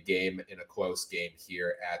a big game, in a close game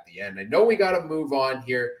here at the end. I know we got to move on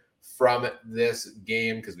here from this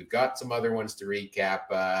game because we've got some other ones to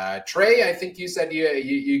recap. Trey, I think you said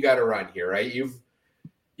you got to run here, right? You've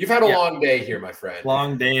had a long day here, my friend.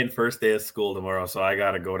 Long day and first day of school tomorrow, so I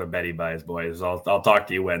got to go to Betty Buys, boys. I'll talk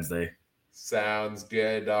to you Wednesday. Sounds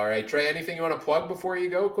good. All right, Trey, anything you want to plug before you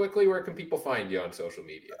go quickly? Where can people find you on social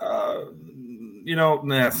media?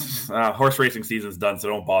 Horse racing season's done, so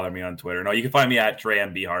don't bother me on Twitter. No, you can find me at Trey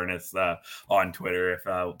MB Harness on Twitter. If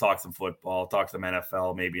we'll talk some football, talk some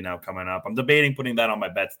NFL, maybe now coming up. I'm debating putting that on my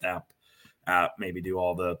Bet Stamp app, maybe do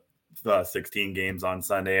all the 16 games on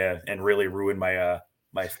Sunday and really ruin my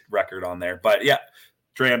record on there. But yeah,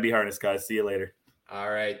 Trey MB Harness, guys. See you later. All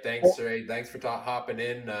right. Thanks, Trey. Thanks for hopping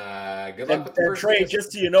in. Good luck with the first Trey,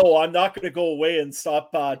 just so you know, I'm not going to go away and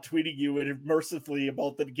stop tweeting you mercifully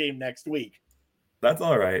about the game next week. That's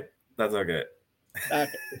all right. That's okay. Okay,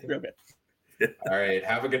 real good. All right.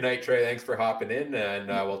 Have a good night, Trey. Thanks for hopping in, and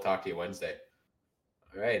we'll talk to you Wednesday.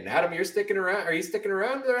 All right. And Adam, you're sticking around. Are you sticking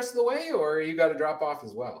around the rest of the way, or you got to drop off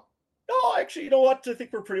as well? No, actually, you know what? I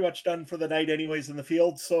think we're pretty much done for the night anyways in the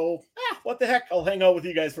field. So, what the heck? I'll hang out with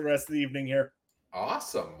you guys for the rest of the evening here.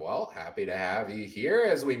 Awesome. Well, happy to have you here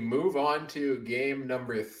as we move on to game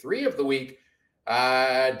number 3 of the week.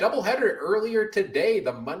 Doubleheader earlier today,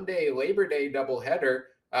 the Monday Labor Day doubleheader.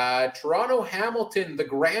 Toronto-Hamilton, the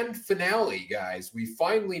grand finale, guys. We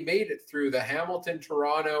finally made it through the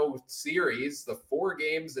Hamilton-Toronto series, the 4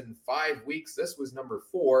 games in 5 weeks. This was number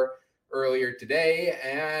 4 earlier today.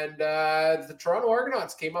 And the Toronto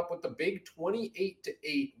Argonauts came up with the big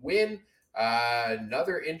 28-8 win.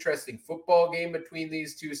 Another interesting football game between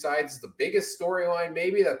these two sides. The biggest storyline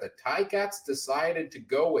maybe that the Ticats decided to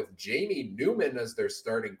go with Jamie Newman as their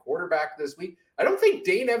starting quarterback this week. I don't think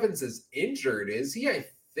Dane Evans is injured, is he? I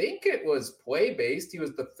think it was play-based. He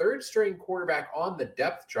was the 3rd string quarterback on the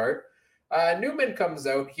depth chart. Newman comes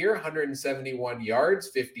out here, 171 yards,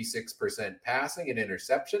 56% passing and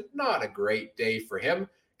interception. Not a great day for him.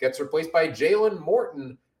 Gets replaced by Jalen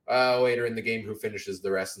Morton later in the game, who finishes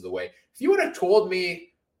the rest of the way. If you would have told me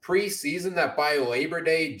preseason that by Labor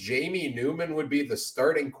Day, Jamie Newman would be the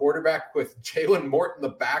starting quarterback with Jalen Morton, the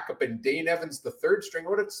backup, and Dane Evans, the 3rd string, I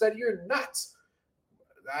would have said you're nuts.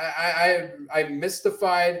 I'm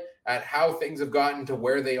mystified at how things have gotten to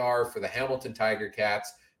where they are for the Hamilton Tiger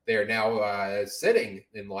Cats. They are now sitting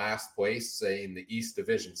in last place in the East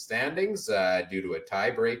Division standings due to a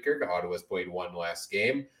tiebreaker. Ottawa's played one last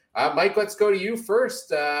game. Mike, let's go to you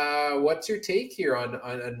first. What's your take here on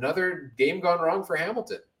another game gone wrong for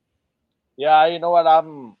Hamilton? Yeah, you know what?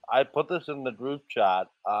 I put this in the group chat.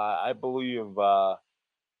 I believe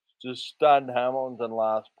just stunned Hamilton's in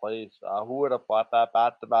last place. Who would have thought that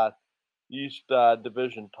back-to-back East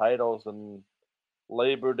Division titles and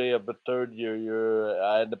Labor Day of the 3rd year,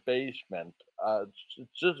 you're in the basement.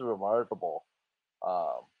 It's just remarkable.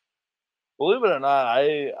 Believe it or not,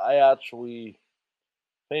 I actually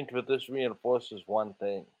think that this reinforces one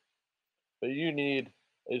thing. That you need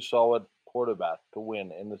a solid quarterback to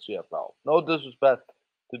win in the CFL. No disrespect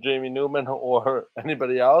to Jamie Newman or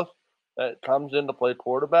anybody else that comes in to play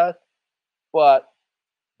quarterback, but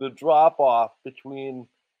the drop-off between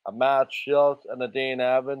a Matt Schultz and a Dane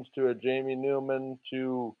Evans to a Jamie Newman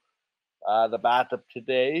to the backup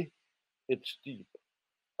today, it's steep.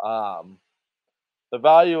 The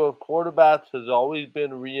value of quarterbacks has always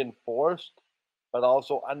been reinforced, but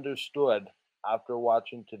also understood after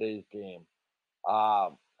watching today's game.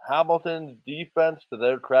 Hamilton's defense, to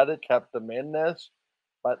their credit, kept them in this,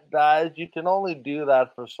 but guys, you can only do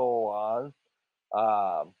that for so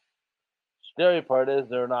long. Scary part is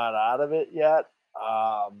they're not out of it yet.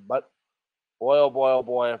 But boy, oh boy, oh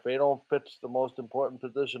boy, if they don't pitch the most important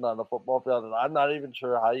position on the football field, I'm not even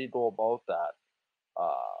sure how you go about that.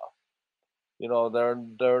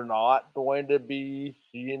 They're not going to be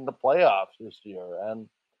seeing the playoffs this year. And,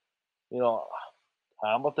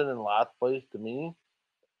 Hamilton in last place to me,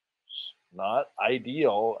 not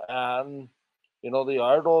ideal. And, the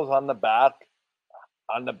Argos on the back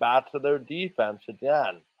on the backs of their defense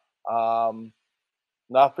again.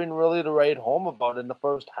 Nothing really to write home about in the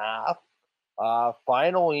first half.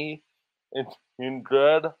 Finally, in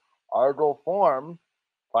good Argo form,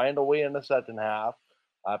 find a way in the second half.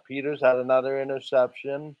 Peters had another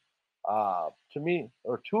interception. To me,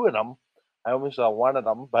 or two of them. I only saw one of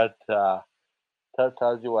them, but that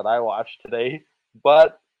tells you what I watched today.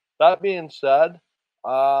 But that being said,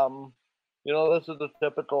 this is a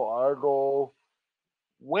typical Argo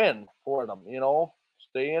win for them.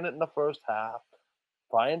 Stay in it in the first half,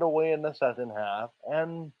 find a way in the second half,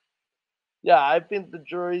 and yeah, I think the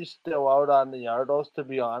jury's still out on the Argos, to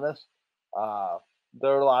be honest.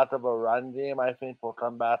 Their lack of a run game, I think, will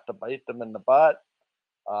come back to bite them in the butt.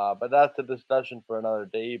 But that's a discussion for another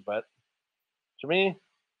day. But to me,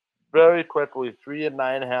 very quickly,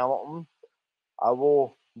 3-9 Hamilton. I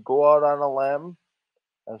will go out on a limb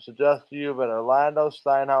and suggest to you that Orlando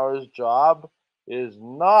Steinhauer's job is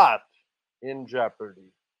not in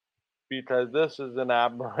jeopardy, because this is an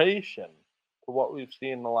aberration to what we've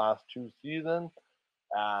seen in the last two seasons.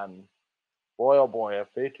 And boy, oh boy, if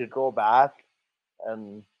they could go back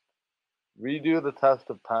and redo the test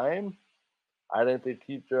of time, I think they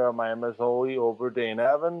keep Jeremiah Mazzoli over Dane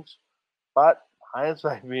Evans. But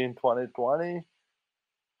hindsight being 2020,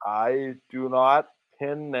 I do not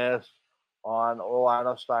pin this on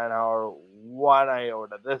Orlando Steinhauer one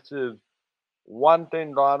iota. This is one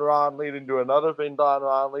thing gone wrong, leading to another thing gone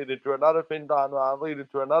wrong, leading to another thing gone wrong, leading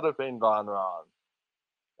to another thing gone wrong.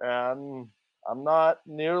 And I'm not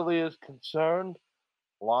nearly as concerned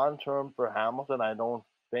long-term for Hamilton, I don't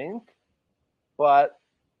think. But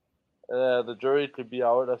the jury could be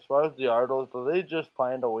out as far as the Argos. So they just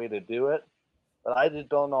find a way to do it. But I just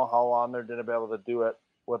don't know how long they're going to be able to do it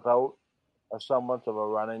without a semblance of a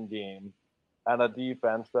running game and a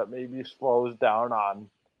defense that maybe slows down on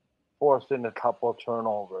forcing a couple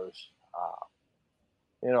turnovers.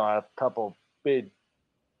 A couple big,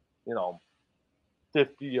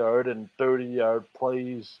 50-yard and 30-yard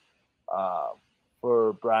plays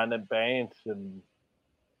for Brandon Banks. And,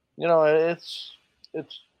 it's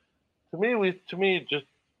to me, just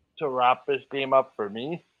to wrap this game up for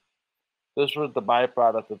me, this was the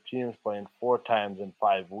byproduct of teams playing 4 times in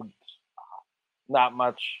 5 weeks. Not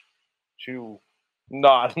much to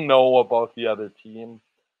not know about the other team.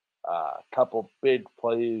 A couple big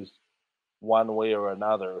plays one way or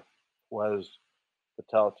another was the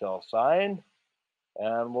telltale sign.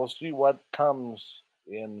 And we'll see what comes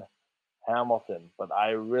in Hamilton. But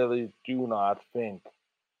I really do not think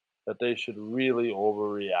that they should really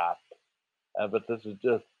overreact. But this is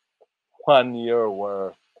just one year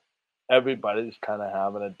where everybody's kind of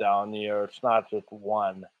having a down year. It's not just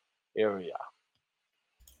one area.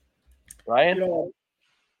 Ryan?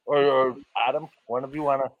 Or Adam, one of you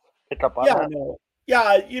want to pick up on that? No.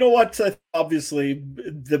 Yeah, you know what? Obviously,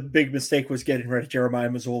 the big mistake was getting rid of Jeremiah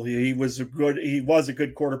Mazzoli. He was a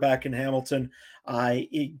good quarterback in Hamilton.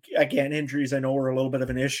 Again, injuries I know were a little bit of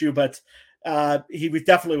an issue, but he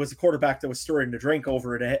definitely was a quarterback that was stirring the drink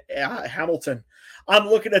over at Hamilton. I'm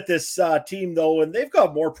looking at this team, though, and they've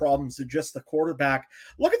got more problems than just the quarterback.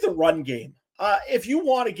 Look at the run game. If you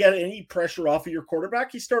want to get any pressure off of your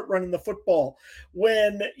quarterback, you start running the football.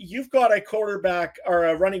 When you've got a quarterback or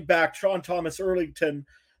a running back, Sean Thomas Erlington,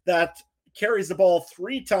 that carries the ball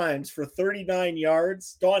 3 times for 39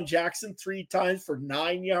 yards, Don Jackson 3 times for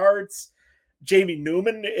 9 yards, Jamie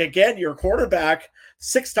Newman, again, your quarterback,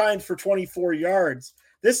 6 times for 24 yards.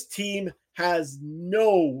 This team has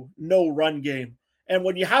no run game. And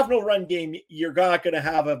when you have no run game, you're not going to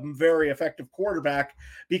have a very effective quarterback,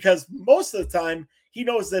 because most of the time he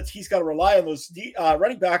knows that he's got to rely on those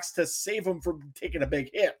running backs to save him from taking a big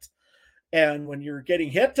hit. And when you're getting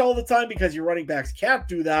hit all the time because your running backs can't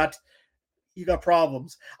do that, you got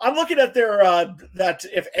problems. I'm looking at their that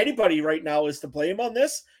if anybody right now is to blame on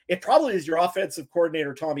this, it probably is your offensive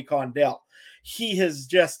coordinator, Tommy Condell. He has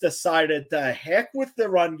just decided the heck with the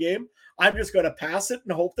run game. I'm just going to pass it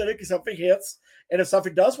and hope that something hits. And if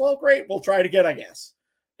something does, well, great. We'll try it again, I guess.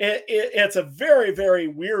 It's a very, very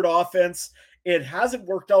weird offense. It hasn't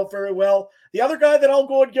worked out very well. The other guy that I'll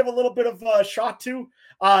go and give a little bit of a shot to,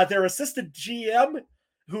 their assistant GM,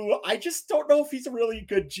 who I just don't know if he's a really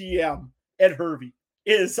good GM, Ed Hervey,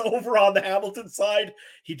 is over on the Hamilton side.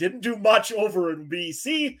 He didn't do much over in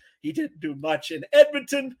BC. He didn't do much in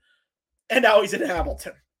Edmonton. And now he's in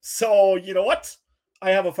Hamilton. So, you know what?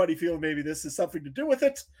 I have a funny feeling maybe this is something to do with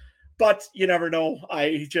it. But you never know.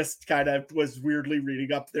 I just kind of was weirdly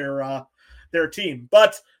reading up their team.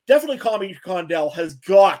 But definitely Tommy Condell has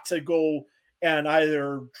got to go and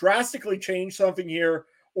either drastically change something here,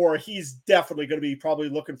 or he's definitely going to be probably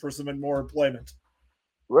looking for some more employment.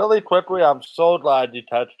 Really quickly, I'm so glad you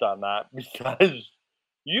touched on that because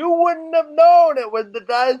you wouldn't have known it was the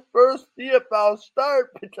guy's first CFL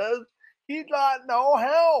start because he got no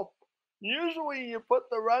help. Usually you put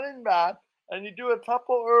the running back and you do a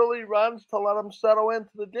couple early runs to let him settle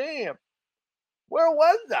into the game. Where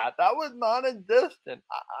was that? That was non-existent.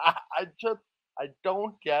 I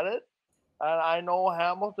don't get it. And I know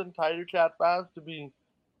Hamilton Tiger Cat fans to be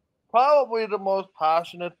probably the most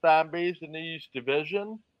passionate fan base in the East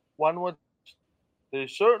Division. They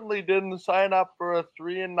certainly didn't sign up for a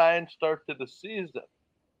 3-9 start to the season.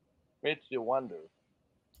 Makes you wonder.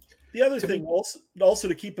 The other thing also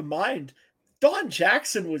to keep in mind, Don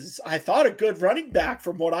Jackson was, I thought, a good running back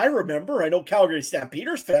from what I remember. I know Calgary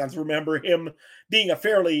Stampeders fans remember him being a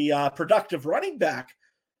fairly productive running back.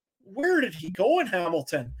 Where did he go in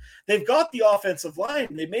Hamilton? They've got the offensive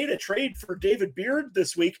line. They made a trade for David Beard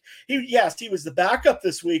this week. He was the backup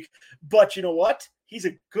this week, but you know what? He's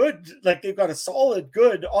they've got a solid,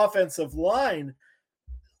 good offensive line.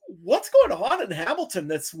 What's going on in Hamilton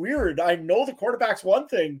that's weird? I know the quarterback's one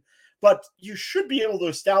thing, but you should be able to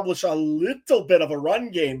establish a little bit of a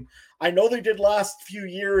run game. I know they did last few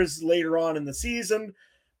years later on in the season,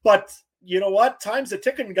 but you know what? Time's a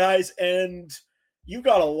ticking, guys, and you've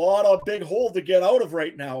got a lot of big hole to get out of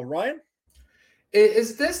right now, Ryan.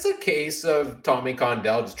 Is this a case of Tommy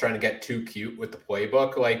Condell just trying to get too cute with the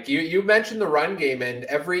playbook? Like you mentioned the run game, and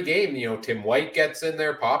every game, Tim White gets in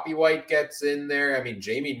there, Poppy White gets in there. I mean,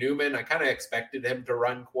 Jamie Newman, I kind of expected him to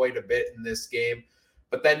run quite a bit in this game.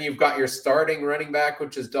 But then you've got your starting running back,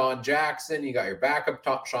 which is Don Jackson. You got your backup,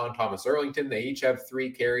 Sean Thomas Erlington. They each have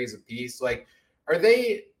 3 carries apiece. Like, are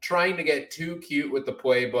they trying to get too cute with the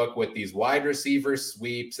playbook with these wide receiver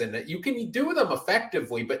sweeps? And you can do them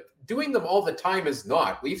effectively, but doing them all the time is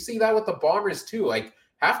not. We see that with the Bombers too. Like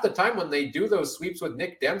half the time when they do those sweeps with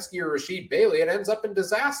Nick Dembski or Rashid Bailey, it ends up in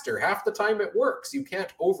disaster. Half the time it works. You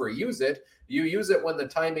can't overuse it. You use it when the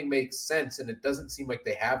timing makes sense, and it doesn't seem like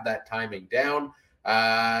they have that timing down.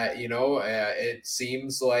 It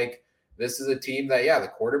seems like this is a team that, the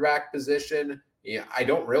quarterback position, I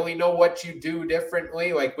don't really know what you do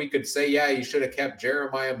differently. Like we could say, you should have kept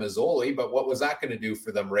Jeremiah Mazzoli, but what was that going to do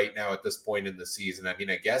for them right now at this point in the season? I mean,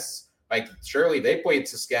 I guess surely they played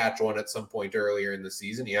Saskatchewan at some point earlier in the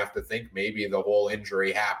season. You have to think maybe the whole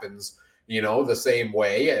injury happens, the same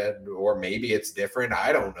way, or maybe it's different.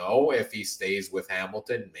 I don't know if he stays with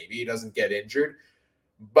Hamilton. Maybe he doesn't get injured.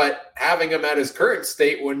 But having him at his current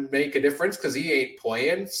state wouldn't make a difference because he ain't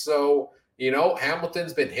playing. So,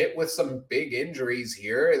 Hamilton's been hit with some big injuries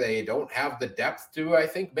here. They don't have the depth to, I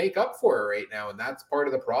think, make up for it right now. And that's part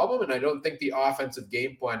of the problem. And I don't think the offensive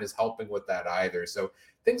game plan is helping with that either. So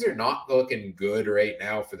things are not looking good right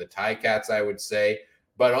now for the Ticats, I would say.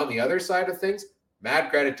 But on the other side of things, mad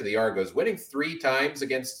credit to the Argos. Winning 3 times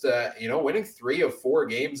against, winning 3 of 4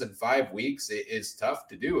 games in 5 weeks is tough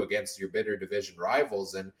to do against your bitter division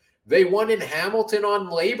rivals. And they won in Hamilton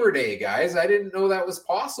on Labor Day, guys. I didn't know that was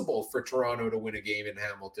possible for Toronto to win a game in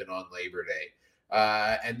Hamilton on Labor Day.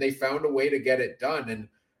 And they found a way to get it done. And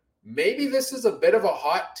maybe this is a bit of a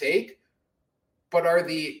hot take, but are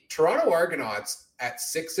the Toronto Argonauts at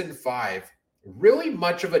 6-5 really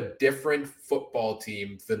much of a different football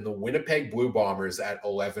team than the Winnipeg Blue Bombers at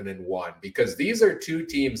 11-1? Because these are 2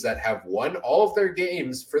 teams that have won all of their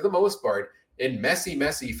games for the most part in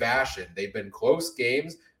messy fashion. They've been close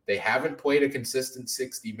games. They haven't played a consistent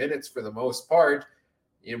 60 minutes for the most part.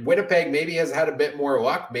 Winnipeg maybe has had a bit more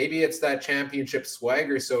luck. Maybe it's that championship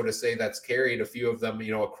swagger, so to say, that's carried a few of them,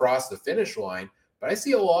 across the finish line. But I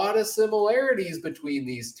see a lot of similarities between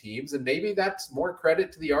these teams, and maybe that's more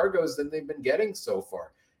credit to the Argos than they've been getting so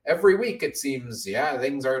far. Every week it seems,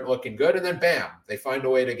 things aren't looking good, and then bam, they find a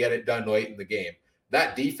way to get it done late in the game.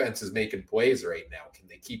 That defense is making plays right now. Can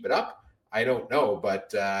they keep it up? I don't know, but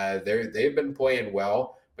they've been playing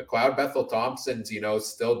well. McLeod Bethel-Thompson's,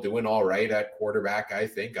 still doing all right at quarterback, I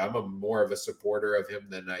think. I'm more of a supporter of him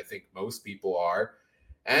than I think most people are.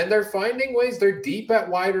 And they're finding ways. They're deep at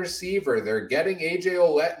wide receiver. They're getting AJ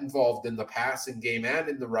Ouellette involved in the passing game and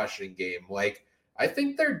in the rushing game. I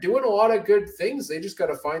think they're doing a lot of good things. They just got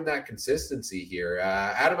to find that consistency here.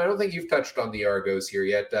 Adam, I don't think you've touched on the Argos here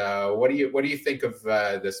yet. What do you think of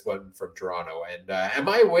this one from Toronto? And am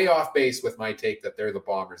I way off base with my take that they're the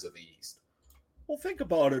Bombers of the East? Well, think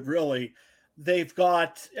about it, really. They've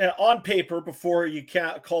got, on paper, before you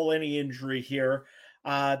can't call any injury here,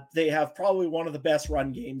 they have probably one of the best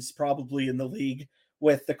run games probably in the league,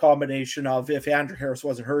 with the combination of, if Andrew Harris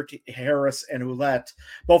wasn't hurt, Harris and Ouellette.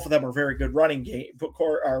 Both of them are very good running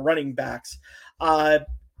backs.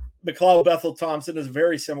 McLeod Bethel-Thompson is a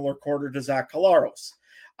very similar quarter to Zach Collaros.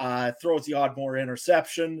 throws the odd more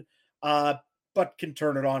interception, but can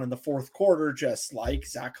turn it on in the fourth quarter, just like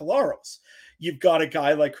Zach Collaros. You've got a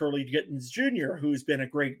guy like Hurley Gittins Jr., who's been a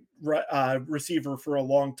great receiver for a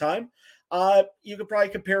long time. You could probably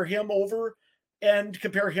compare him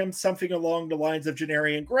something along the lines of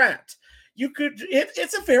Janarian Grant.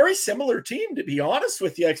 It's a very similar team, to be honest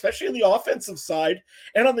with you, especially on the offensive side.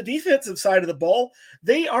 And on the defensive side of the ball,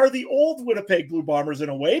 they are the old Winnipeg Blue Bombers in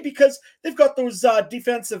a way, because they've got those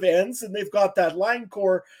defensive ends and they've got that line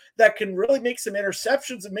core that can really make some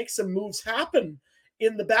interceptions and make some moves happen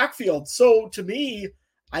in the backfield. So to me,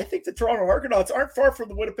 I think the Toronto Argonauts aren't far from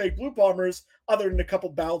the Winnipeg Blue Bombers, other than a couple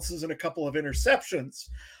bounces and a couple of interceptions.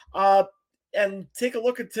 And take a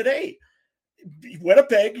look at today.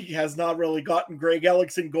 Winnipeg has not really gotten Greg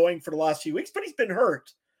Ellickson going for the last few weeks, but he's been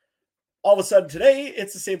hurt. All of a sudden today,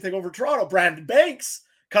 it's the same thing over Toronto. Brandon Banks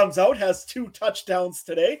comes out, has 2 touchdowns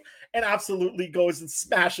today, and absolutely goes and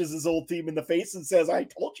smashes his old team in the face and says, I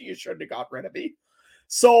told you shouldn't have got rid of me.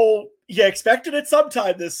 So you expected it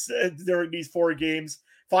sometime during these 4 games.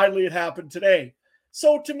 Finally, it happened today.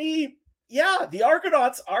 So to me, yeah, the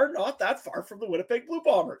Argonauts are not that far from the Winnipeg Blue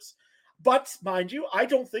Bombers. But mind you, I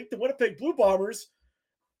don't think the Winnipeg Blue Bombers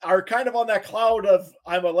are kind of on that cloud of,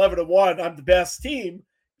 I'm 11-1, I'm the best team.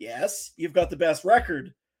 Yes, you've got the best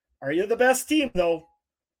record. Are you the best team, though?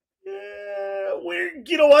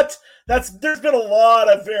 You know what? There's been a lot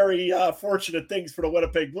of very fortunate things for the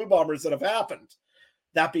Winnipeg Blue Bombers that have happened.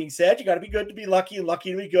 That being said, you got to be good to be lucky and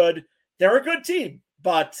lucky to be good. They're a good team,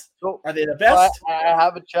 but are they the best? I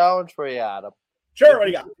have a challenge for you, Adam. Sure, what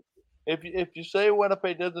do you got? If you say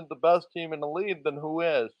Winnipeg isn't the best team in the league, then who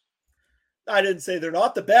is? I didn't say they're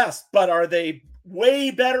not the best, but are they way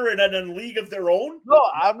better in a league of their own? No,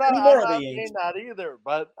 I'm not saying that either,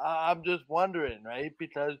 but I'm just wondering, right?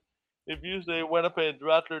 Because if you say Winnipeg's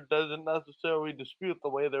record doesn't necessarily dispute the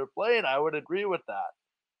way they're playing, I would agree with that.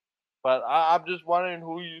 But I'm just wondering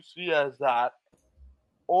who you see as that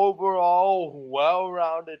overall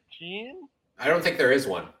well-rounded team. I don't think there is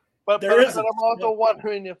one. But I'm also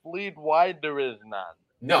wondering if league-wide there is none.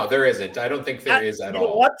 No, there isn't. I don't think there is at all. You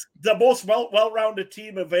know what? The most well-rounded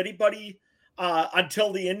team of anybody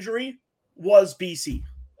until the injury was BC.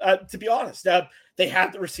 To be honest, they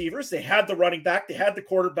had the receivers, they had the running back, they had the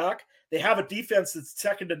quarterback, they have a defense that's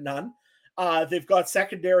second to none. They've got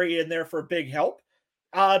secondary in there for big help.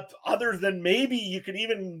 Other than maybe you could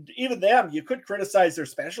even them, you could criticize their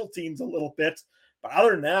special teams a little bit. But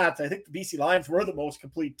other than that, I think the BC Lions were the most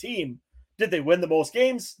complete team. Did they win the most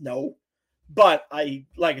games? No. But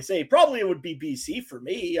like I say, probably it would be BC for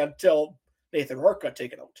me until Nathan Rourke got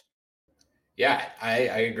taken out. Yeah, I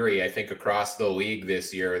agree. I think across the league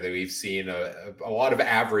this year that we've seen a lot of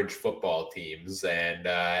average football teams. And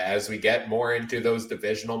as we get more into those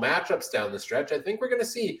divisional matchups down the stretch, I think we're going to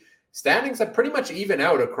see standings that pretty much even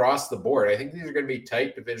out across the board. I think these are going to be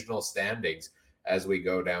tight divisional standings as we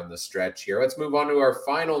go down the stretch here. Let's move on to our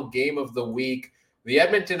final game of the week. The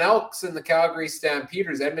Edmonton Elks and the Calgary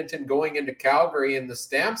Stampeders. Edmonton going into Calgary, and the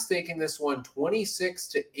Stamps taking this one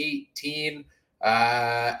 26-18.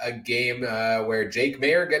 A game where Jake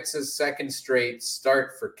Mayer gets his second straight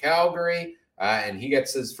start for Calgary, and he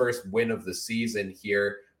gets his first win of the season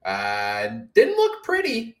here. Didn't look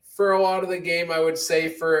pretty for a lot of the game, I would say,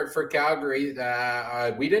 for Calgary.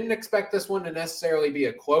 We didn't expect this one to necessarily be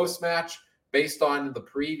a close match based on the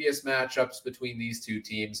previous matchups between these two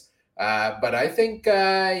teams. But I think,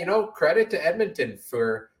 credit to Edmonton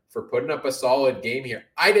for putting up a solid game here.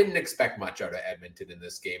 I didn't expect much out of Edmonton in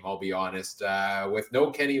this game, I'll be honest. With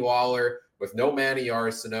no Kenny Lawler, with no Manny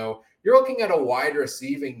Arsenault, you're looking at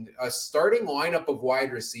a starting lineup of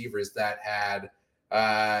wide receivers that had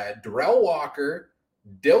Darrell Walker,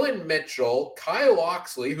 Dylan Mitchell, Kyle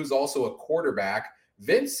Oxley, who's also a quarterback,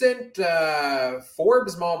 Vincent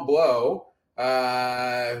Forbes Montbleau,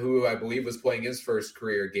 who I believe was playing his first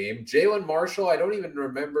career game. Jalen Marshall, I don't even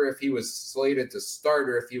remember if he was slated to start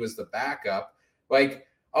or if he was the backup. Like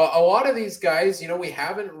a lot of these guys, we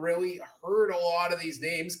haven't really heard a lot of these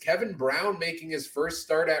names. Kevin Brown making his first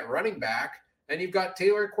start at running back, and you've got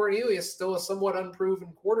Taylor Cornelius, still a somewhat unproven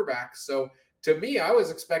quarterback. So to me, I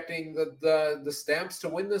was expecting the Stamps to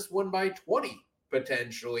win this one by 20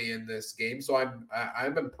 potentially in this game. So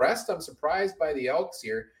I'm impressed. I'm surprised by the Elks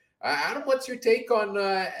here. Adam, what's your take on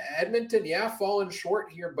Edmonton? Yeah, falling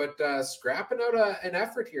short here, but scrapping out an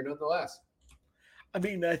effort here nonetheless. I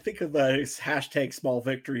mean, I think of those hashtag small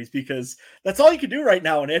victories because that's all you can do right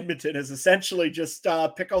now in Edmonton is essentially just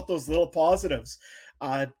pick out those little positives.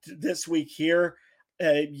 This week here,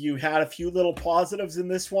 You had a few little positives in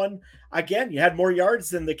this one. Again, you had more yards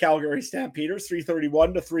than the Calgary Stampeders,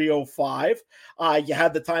 331 to 305. You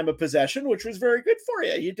had the time of possession, which was very good for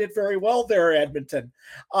you. You did very well there, Edmonton.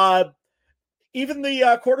 Even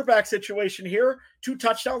the quarterback situation here, 2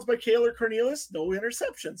 touchdowns by Taylor Cornelius, no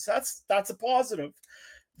interceptions. That's a positive.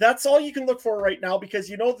 That's all you can look for right now, because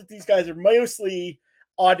you know that these guys are mostly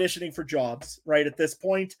auditioning for jobs right at this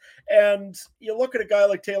point. And you look at a guy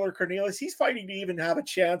like Taylor Cornelius, he's fighting to even have a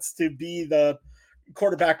chance to be the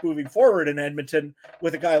quarterback moving forward in Edmonton,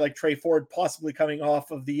 with a guy like Trey Ford possibly coming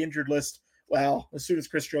off of the injured list. Well, as soon as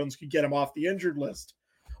Chris Jones could get him off the injured list.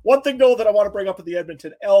 One thing, though, that I want to bring up with the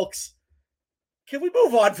Edmonton Elks, can we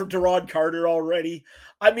move on from Deron Carter already?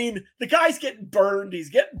 I mean, the guy's getting burned. He's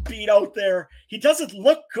getting beat out there. He doesn't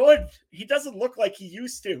look good. He doesn't look like he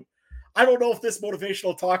used to. I don't know if this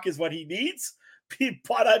motivational talk is what he needs,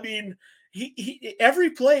 but I mean, he every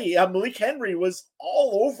play, Malik Henry was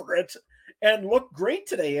all over it and looked great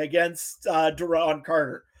today against Deron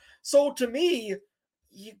Carter. So to me,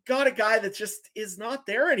 you got a guy that just is not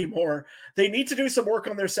there anymore. They need to do some work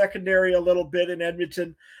on their secondary a little bit in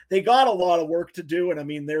Edmonton. They got a lot of work to do, and I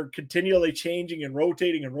mean, they're continually changing and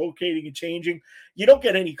rotating and changing. You don't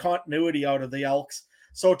get any continuity out of the Elks.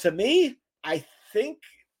 So to me, I think,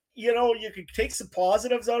 you know, you could take some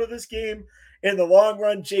positives out of this game. In the long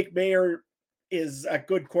run, Jake Mayer is a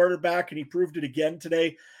good quarterback, and he proved it again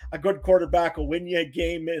today. A good quarterback will win you a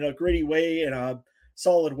game in a gritty way, in a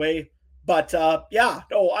solid way. But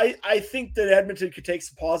I think that Edmonton could take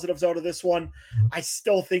some positives out of this one. I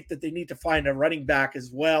still think that they need to find a running back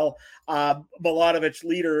as well. Milanovich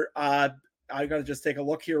leader, I got to just take a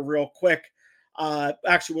look here real quick.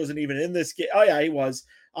 Actually wasn't even in this game. Oh, yeah, he was.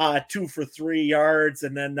 2 for 3 yards.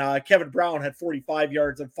 And then Kevin Brown had 45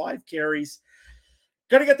 yards and 5 carries.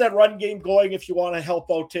 Got to get that run game going if you want to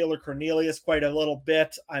help out Taylor Cornelius quite a little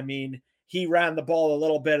bit. I mean, he ran the ball a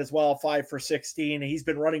little bit as well, 5 for 16. He's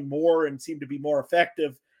been running more and seemed to be more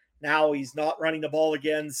effective. Now he's not running the ball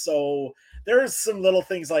again. So there's some little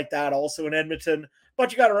things like that also in Edmonton.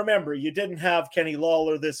 But you got to remember, you didn't have Kenny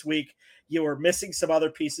Lawler this week. You were missing some other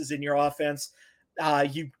pieces in your offense.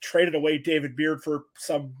 You traded away David Beard for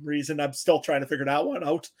some reason. I'm still trying to figure that one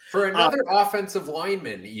out. For another offensive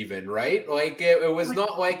lineman even, right? Like it was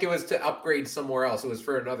not like it was to upgrade somewhere else. It was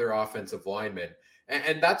for another offensive lineman.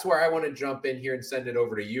 And that's where I want to jump in here and send it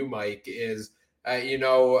over to you, Mike, is,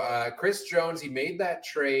 Chris Jones, he made that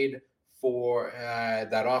trade for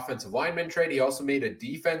that offensive lineman trade. He also made a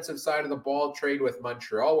defensive side of the ball trade with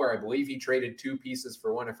Montreal, where I believe he traded 2 pieces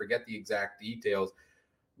for one. I forget the exact details.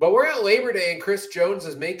 But we're at Labor Day, and Chris Jones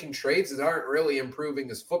is making trades that aren't really improving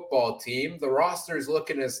his football team. The roster is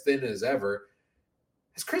looking as thin as ever.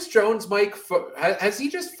 Has Chris Jones, Mike, has he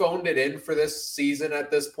just phoned it in for this season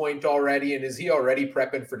at this point already? And is he already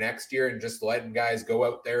prepping for next year and just letting guys go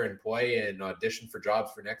out there and play and audition for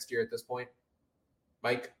jobs for next year at this point?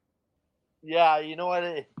 Mike? Yeah, you know what?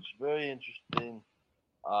 It's very interesting.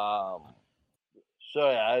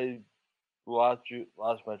 Sorry, I lost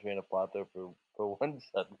my train of thought there for 1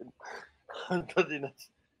 second.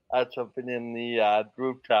 That's something in the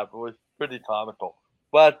group chat. It was pretty comical.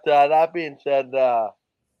 But that being said,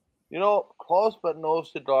 close but no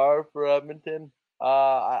cigar for Edmonton.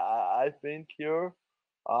 I think here,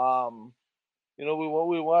 we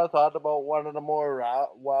want to talk about one of the more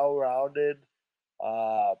well-rounded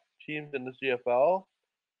teams in the CFL.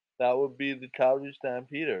 That would be the Calgary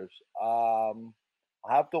Stampeders. I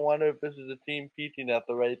have to wonder if this is a team peaking at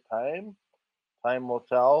the right time. Time will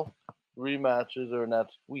tell. Rematches are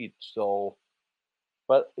next week, so.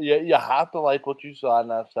 But you have to like what you saw in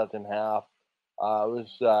that second half. It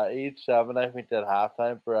was 8-7, I think, at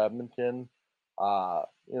halftime for Edmonton.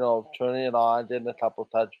 Turning it on, getting a couple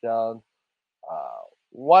touchdowns.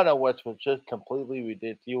 One of which was just completely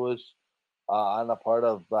ridiculous on the part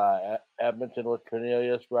of Edmonton, with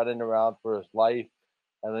Cornelius running around for his life.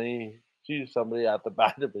 And then he sees somebody at the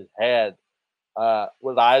back of his head,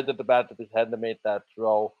 with eyes at the back of his head to make that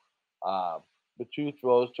throw. The 2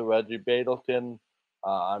 throws to Reggie Badleton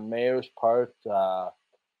on Mayer's part.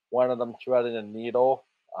 One of them threading a needle.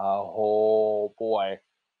 Oh boy,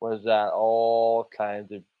 was that all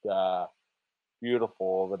kinds of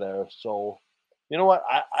beautiful over there. So, you know what?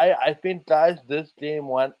 I think, guys, this game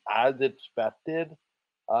went as expected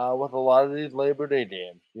with a lot of these Labor Day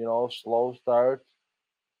games. Slow starts,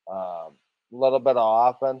 a little bit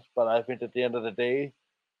of offense, but I think at the end of the day,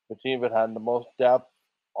 the team that had the most depth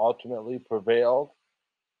ultimately prevailed.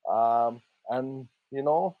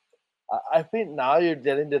 I think now you're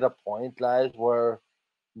getting to the point, guys, where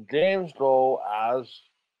games go as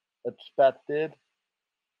expected,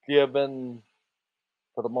 given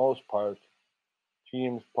for the most part,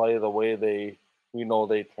 teams play the way we know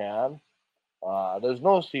they can. There's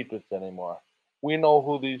no secrets anymore. We know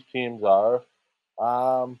who these teams are.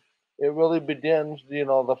 Um, it really begins,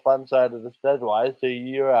 the fun side of the schedule. I say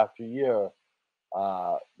year after year.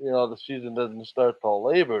 The season doesn't start till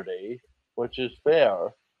Labor Day, which is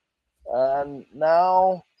fair. And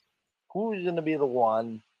now, who's going to be the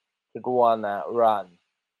one to go on that run?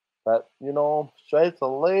 But, strikes a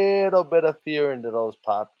little bit of fear into those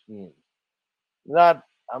top teams. Not,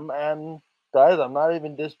 and guys, I'm not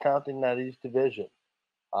even discounting that East Division.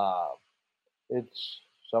 Uh, it's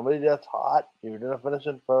somebody that's hot, you're gonna finish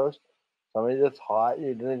in first. Somebody that's hot,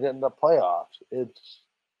 you're gonna get in the playoffs.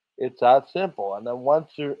 It's that simple. And then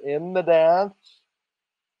once you're in the dance,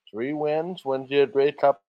 3 wins you a Grey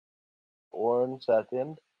Cup or in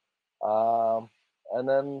second. And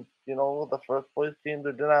then the first place teams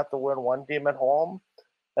are gonna have to win one game at home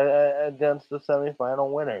against the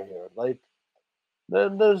semifinal winner here. Like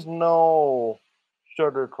there's no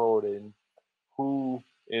sugarcoating who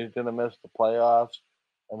is going to miss the playoffs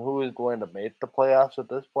and who is going to make the playoffs at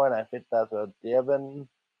this point. I think that's a given.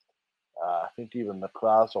 I think even the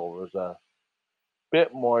crossover is a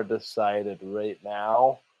bit more decided right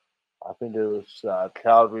now. I think it was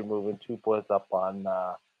Calgary moving 2 points up on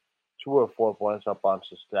 2 or 4 points up on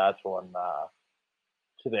Saskatchewan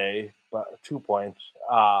today, but 2 points.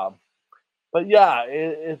 But yeah,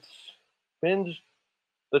 it's been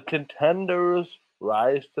the contenders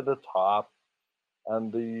rise to the top,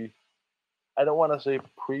 and I don't want to say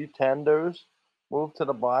pretenders move to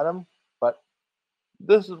the bottom, but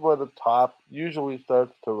this is where the top usually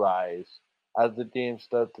starts to rise as the games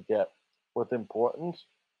start to get with importance.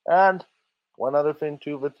 And one other thing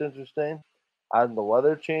too that's interesting, as the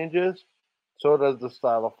weather changes, so does the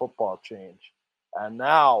style of football change. And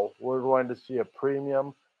now we're going to see a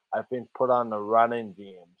premium, I think, put on the running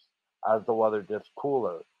games as the weather gets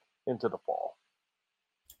cooler into the fall.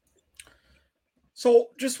 So,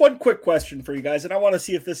 just one quick question for you guys, and I want to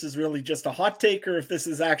see if this is really just a hot take or if this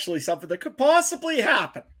is actually something that could possibly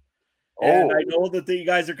happen. And I know that you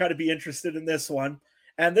guys are going to be interested in this one.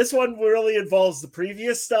 And this one really involves the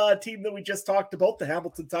previous team that we just talked about, the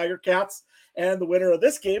Hamilton Tiger Cats, and the winner of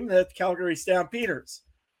this game, the Calgary Stampeders.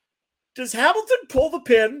 Does Hamilton pull the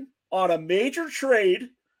pin on a major trade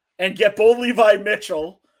and get Bo Levi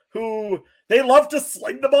Mitchell, who they love to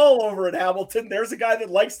sling the ball over at Hamilton? There's a guy that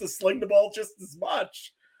likes to sling the ball just as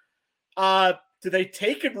much. Do they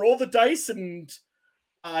take and roll the dice and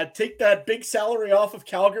take that big salary off of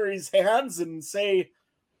Calgary's hands and say,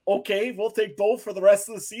 okay, we'll take Bo for the rest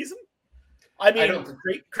of the season? I mean,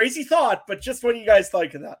 crazy thought, but just what do you guys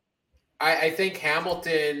think of that? I think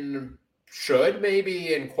Hamilton should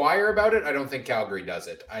maybe inquire about it. I don't think Calgary does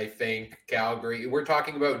it. I think Calgary, we're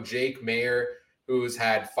talking about Jake Maier, who's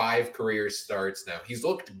had 5 career starts now. He's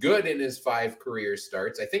looked good in his 5 career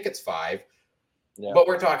starts. I think it's 5. Yeah. But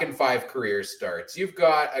we're talking 5 career starts. You've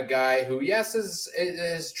got a guy who, yes,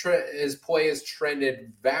 his play has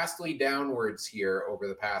trended vastly downwards here over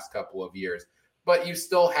the past couple of years. But you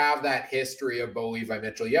still have that history of Bo Levi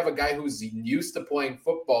Mitchell. You have a guy who's used to playing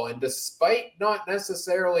football, and despite not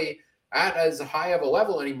necessarily at as high of a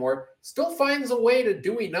level anymore, still finds a way to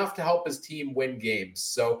do enough to help his team win games.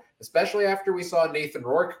 So especially after we saw Nathan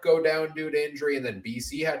Rourke go down due to injury, and then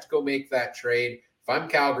BC had to go make that trade. If I'm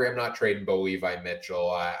Calgary, I'm not trading Bo Levi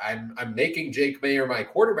Mitchell. I'm making Jake Maier my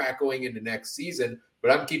quarterback going into next season,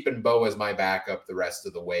 but I'm keeping Bo as my backup the rest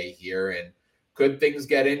of the way here. And could things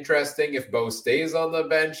get interesting if Bo stays on the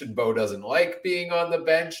bench and Bo doesn't like being on the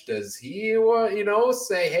bench? Does he,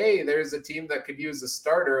 say, hey, there's a team that could use a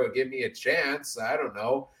starter or give me a chance? I don't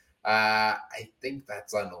know. I think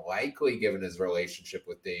that's unlikely given his relationship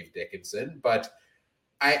with Dave Dickinson, but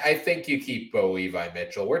I think you keep Bo Levi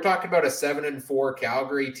Mitchell. We're talking about a 7-4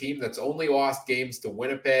 Calgary team that's only lost games to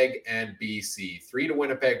Winnipeg and BC. 3 to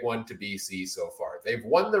Winnipeg, 1 to BC so far. They've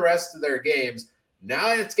won the rest of their games. Now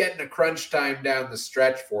it's getting a crunch time down the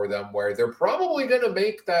stretch for them where they're probably going to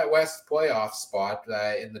make that West playoff spot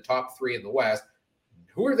in the top 3 in the West.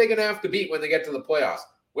 Who are they going to have to beat when they get to the playoffs?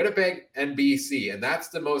 Winnipeg and BC. And that's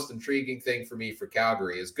the most intriguing thing for me for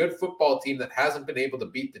Calgary is good football team that hasn't been able to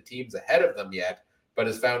beat the teams ahead of them yet, but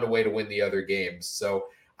has found a way to win the other games. So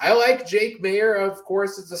I like Jake Maier, of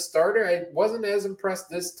course, as a starter. I wasn't as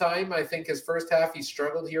impressed this time. I think his first half, he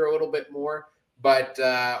struggled here a little bit more. But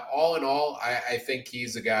all in all, I think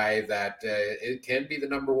he's a guy that it can be the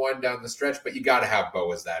number 1 down the stretch, but you got to have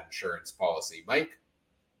Bo as that insurance policy. Mike?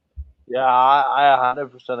 Yeah, I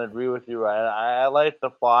 100% agree with you, right? I like the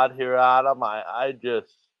thought here, Adam. I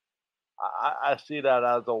see that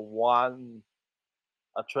as a one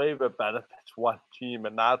a trade that benefits one team,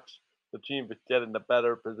 and that's the team that's getting the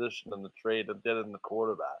better position in the trade and getting the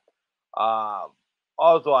quarterback. Um,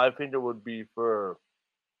 Also, I think it would be for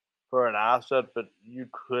an asset that you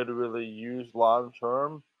could really use long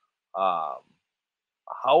term. Um,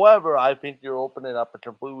 However, I think you're opening up a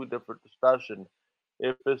completely different discussion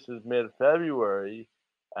if this is mid February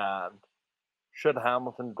and should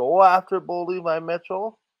Hamilton go after Bo Levi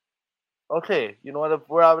Mitchell? Okay, you know what? If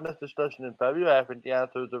we're having this discussion in February, I think the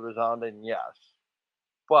answer is a resounding yes.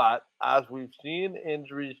 But as we've seen,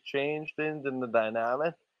 injuries change things in the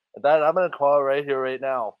dynamic. And that I'm going to call it right here, right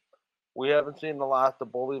now. We haven't seen the last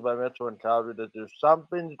of Bo Levi Mitchell in Calgary. That there's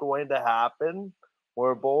something's going to happen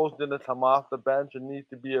where Bo's going to come off the bench and needs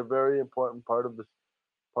to be a very important part of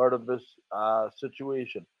this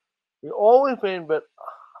situation. The only thing that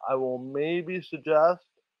I will maybe suggest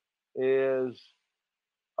is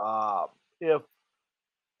uh, if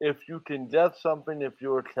if you can get something, if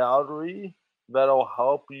you're Calgary, that'll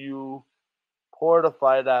help you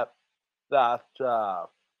fortify that um,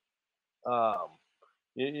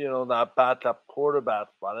 that backup quarterback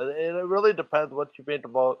spot. It really depends what you think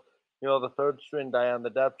about the third string guy on the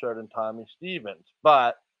depth chart and Tommy Stevens.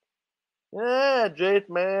 But yeah, Jake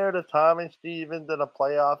Mayer to Tommy Stevens in a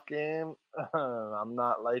playoff game. I'm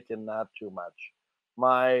not liking that too much.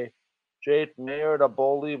 My Jake Mayer to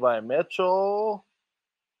Bo Levi Mitchell.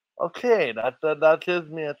 Okay, that gives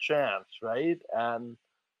me a chance, right? And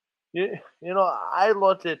I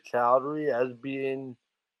look at Calgary as being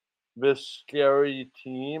this scary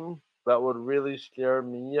team that would really scare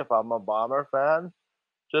me if I'm a Bomber fan,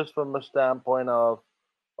 just from the standpoint of,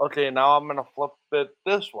 okay, now I'm gonna flip it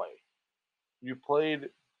this way. You played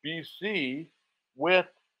BC with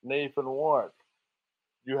Nathan Ward.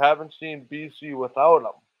 You haven't seen BC without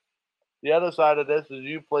him. The other side of this is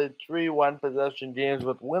you played 3 one-possession games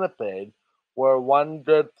with Winnipeg, where one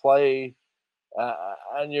good play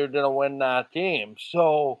and you're going to win that game.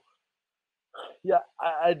 So, yeah,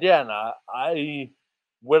 I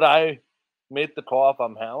would I make the call if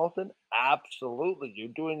I'm Hamilton? Absolutely. You're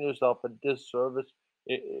doing yourself a disservice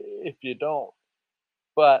if you don't.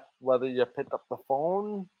 But whether you pick up the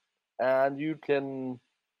phone and you can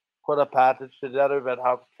put a package together that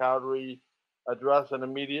helps Calgary address an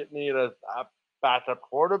immediate need as a backup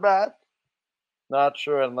quarterback, not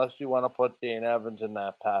sure unless you want to put Dane Evans in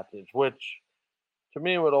that package, which to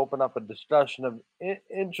me would open up a discussion of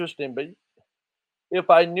interesting. But if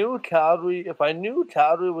I knew Calgary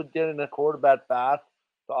was getting a quarterback back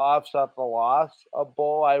to offset the loss of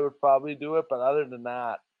Bo, I would probably do it. But other than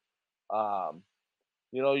that, um,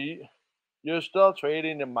 you know, you're still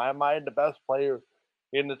trading, in my mind, the best player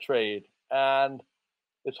in the trade, and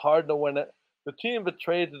it's hard to win it. The team that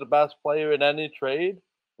trades the best player in any trade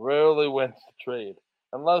rarely wins the trade,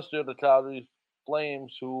 unless you're the Calgary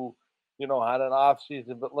Flames, who had an off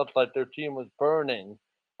season that looked like their team was burning,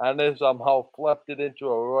 and they somehow flipped it into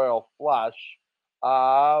a royal flush.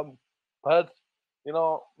 But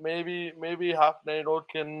maybe Hafnado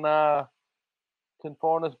can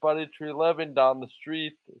phone his buddy Tree Living down the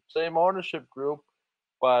street, same ownership group.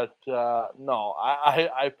 But no,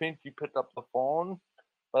 I think you pick up the phone,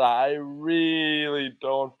 but I really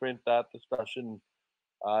don't think that discussion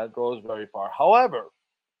goes very far. However,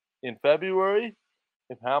 in February,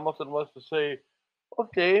 if Hamilton was to say,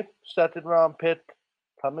 okay, second round pick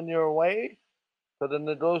coming your way for the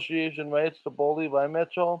negotiation rates to Bo Levi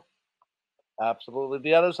Mitchell, absolutely.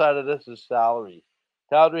 The other side of this is salary.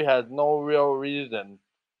 Calgary has no real reason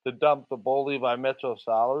to dump the Bo Levi Mitchell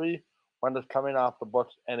salary when it's coming off the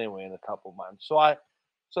books anyway in a couple months. So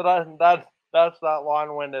that's that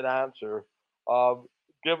long-winded answer.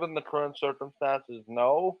 Given the current circumstances,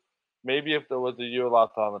 no. Maybe if there was a year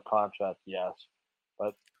left on the contract, yes.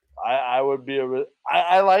 But I would be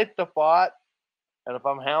I like the thought, and if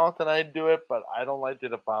I'm Hamilton, I'd do it. But I don't like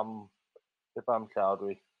it if I'm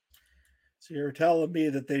Calgary. So you're telling me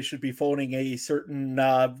that they should be phoning a certain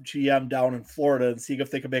GM down in Florida and seeing if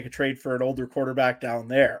they can make a trade for an older quarterback down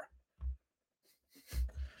there.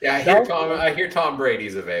 Yeah, I hear Tom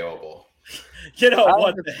Brady's available.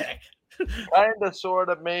 What the heck? Kind of, sort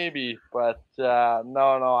of, maybe, but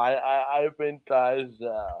no. I think, guys.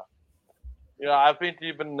 I think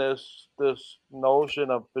even this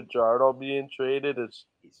notion of Fajardo being traded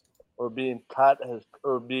or being cut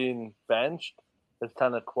or being benched has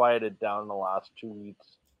kind of quieted down the last 2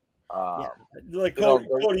 weeks. Like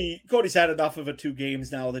Cody's had enough of 2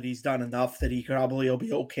 games now that he's done enough that he probably will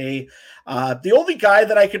be okay. The only guy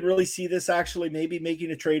that I could really see this actually maybe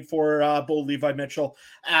making a trade for Bo Levi Mitchell,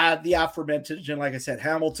 the aforementioned, and like I said,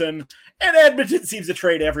 Hamilton and Edmonton seems to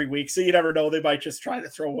trade every week, so you never know, they might just try to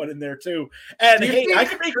throw one in there too. And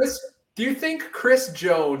do you think Chris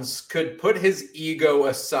Jones could put his ego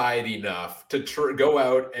aside enough to go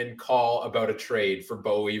out and call about a trade for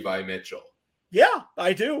Bo Levi Mitchell? Yeah,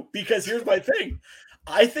 I do, because here's my thing.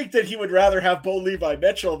 I think that he would rather have Bo Levi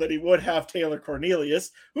Mitchell than he would have Taylor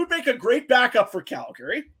Cornelius, who'd make a great backup for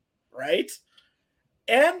Calgary, right?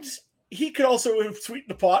 And he could also sweeten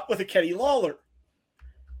the pot with a Kenny Lawler.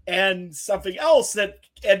 And something else that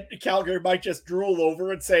Calgary might just drool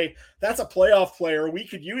over and say, that's a playoff player, we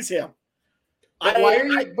could use him. But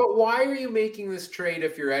why are you making this trade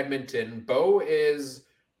if you're Edmonton? Bo is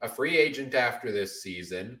a free agent after this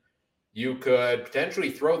season. You could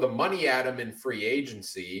potentially throw the money at him in free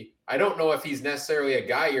agency. I don't know if he's necessarily a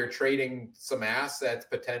guy you're trading some assets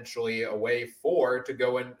potentially away for to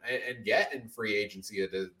go and get in free agency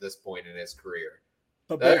at this point in his career.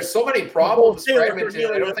 But there's so many problems for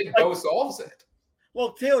Edmonton. I don't think Bo solves it.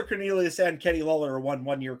 Well, Taylor Cornelius and Kenny Lawler are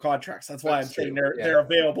one-year contracts. That's why I'm saying they're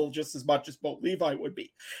available just as much as Bo Levi would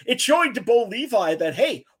be. It's showing to Bo Levi that,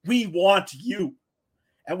 hey, we want you.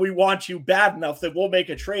 And we want you bad enough that we'll make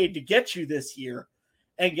a trade to get you this year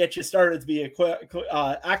and get you started to be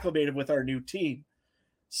acclimated with our new team.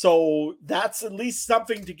 So that's at least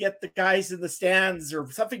something to get the guys in the stands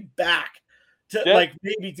or something back to like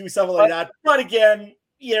maybe do something like that. But again,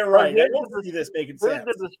 yeah, right. I don't see this making sense.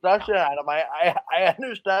 Here's the discussion, Adam. I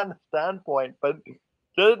understand the standpoint, but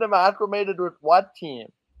get them acclimated with what team?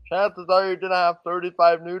 Chances are you're going to have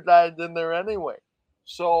 35 new guys in there anyway.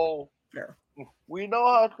 So fair. We know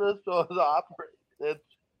how Christos operates.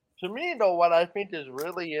 To me, though, what I think is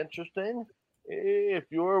really interesting, if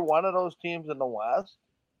you're one of those teams in the West,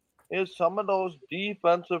 is some of those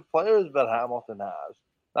defensive players that Hamilton has.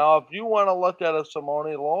 Now, if you want to look at a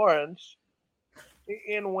Simone Lawrence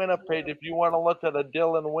in Winnipeg, if you want to look at a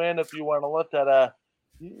Dylan Wynn, if you want to look at a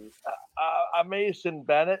Mason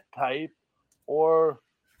Bennett type or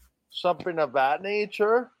something of that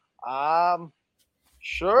nature,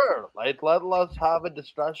 sure, let's have a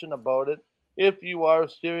discussion about it if you are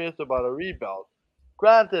serious about a rebuild.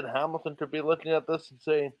 Granted, Hamilton could be looking at this and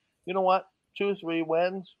saying, you know what, 2-3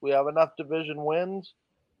 wins, we have enough division wins,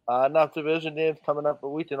 enough division games coming up, but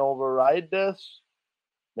we can override this.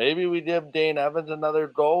 Maybe we give Dane Evans another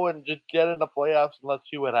go and just get in the playoffs and let's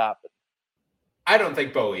see what happens. I don't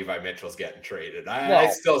think Bo Levi Mitchell's getting traded. I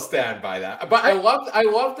still stand by that. But I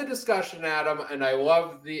love the discussion, Adam, and I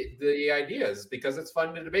love the ideas because it's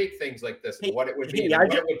fun to debate things like this and what it would mean and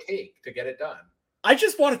what it would take to get it done. I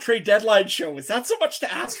just want a trade deadline show. Is that so much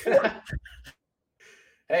to ask for?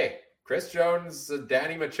 Hey, Chris Jones,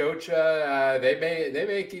 Danny Machocha, they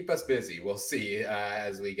may keep us busy. We'll see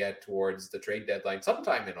as we get towards the trade deadline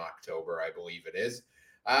sometime in October, I believe it is.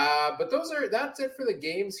 But that's it for the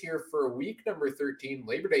games here for week number 13,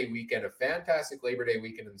 Labor Day weekend, a fantastic Labor Day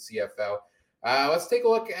weekend in the CFL. Let's take a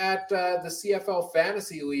look at the CFL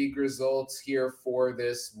Fantasy League results here for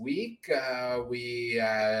this week.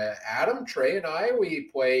 Adam, Trey, and I,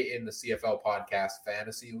 we play in the CFL Podcast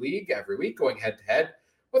Fantasy League every week, going head-to-head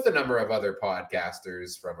with a number of other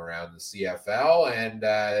podcasters from around the CFL. And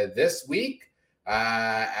this week,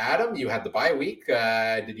 Adam, you had the bye week.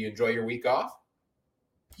 Did you enjoy your week off?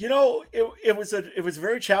 You know, it was a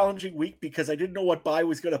very challenging week because I didn't know what bye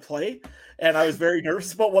was going to play, and I was very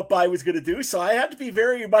nervous about what bye was going to do. So I had to be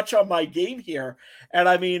very much on my game here. And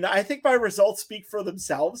I mean, I think my results speak for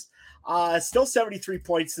themselves. Still 73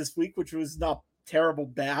 points this week, which was not terrible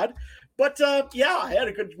bad. But yeah, I had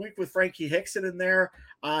a good week with Frankie Hickson in there.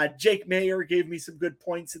 Jake Mayer gave me some good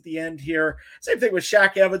points at the end here. Same thing with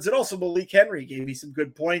Shaq Evans, and also Malik Henry gave me some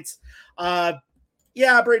good points.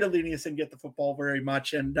 Yeah, Brayden Lenius didn't get the football very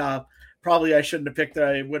much, and probably I shouldn't have picked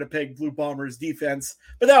the Winnipeg Blue Bombers defense,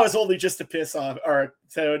 but that was only just to piss off or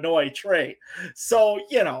to annoy Trey. So,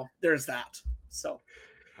 you know, there's that. So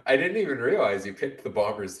I didn't even realize you picked the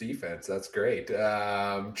Bombers defense. That's great.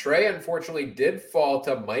 Trey, unfortunately, did fall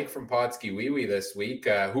to Mike from Podsky Wee Wee this week,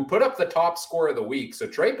 who put up the top score of the week. So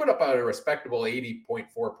Trey put up a respectable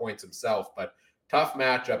 80.4 points himself, but tough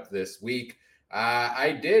matchup this week.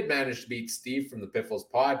 I did manage to beat Steve from the Piffles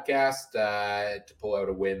podcast to pull out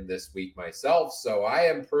a win this week myself. So I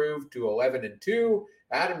improved to 11-2.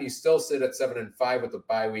 Adam, you still sit at 7-5 with the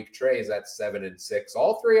bye week. Trey is at 7-6.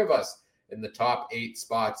 All three of us in the top 8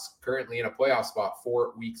 spots, currently in a playoff spot,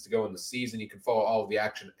 4 weeks to go in the season. You can follow all of the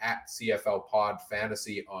action at CFL Pod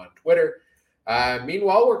Fantasy on Twitter.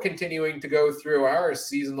 Meanwhile, we're continuing to go through our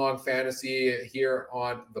season-long fantasy here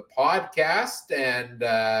on the podcast,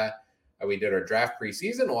 and we did our draft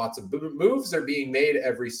preseason. Lots of moves are being made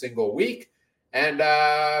every single week. And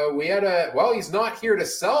we had he's not here to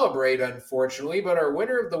celebrate, unfortunately, but our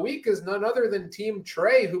winner of the week is none other than Team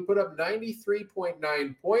Trey, who put up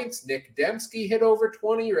 93.9 points. Nick Dembski hit over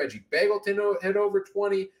 20. Reggie Bagleton hit over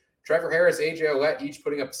 20. Trevor Harris, AJ Ouellette each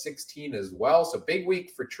putting up 16 as well. So big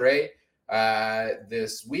week for Trey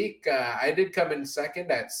this week. I did come in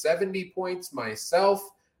second at 70 points myself.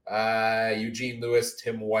 Eugene Lewis,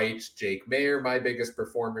 Tim White, Jake Mayer, my biggest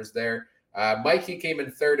performers there. Mikey came in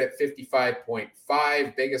third at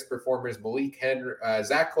 55.5. Biggest performers, Malik Henry,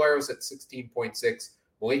 Zach Claros at 16.6.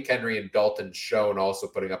 Malik Henry and Dalton Schoen also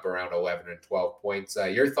putting up around 11 and 12 points.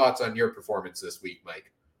 Your thoughts on your performance this week,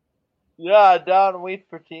 Mike? Yeah, down week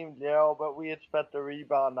for Team Darryl, but we expect a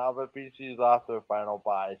rebound now that BC's off their final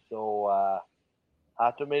bye. So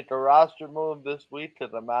have to make a roster move this week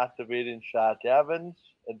because I'm activating Shaq Evans.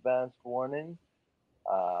 Advanced warning.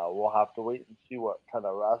 We'll have to wait and see what kind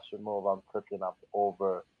of roster move I'm cooking up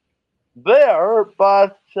over there.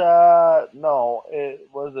 But no, it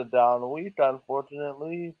was a down week,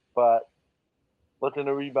 unfortunately. But looking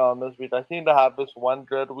to rebound this week. I seem to have this one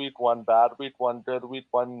good week, one bad week, one good week,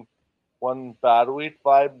 one bad week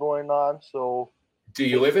vibe going on. So, do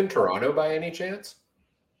you live in Toronto by any chance?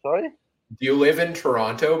 Sorry? Do you live in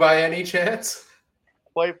Toronto by any chance?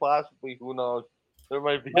 Quite possibly. Who knows? There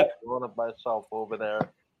might be a one of myself over there.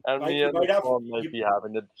 And me and the phone might be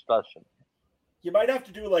having a discussion. You might have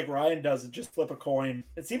to do like Ryan does and just flip a coin.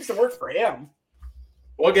 It seems to work for him.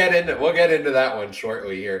 We'll get into that one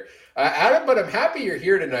shortly here. Adam, but I'm happy you're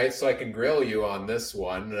here tonight so I can grill you on this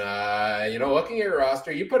one. Looking at your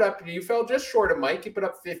roster, you fell just short of Mike. You put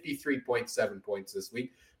up 53.7 points this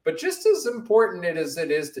week. But just as important as it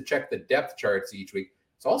is to check the depth charts each week,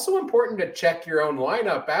 it's also important to check your own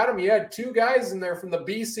lineup. Adam, you had two guys in there from the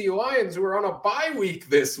BC Lions who are on a bye week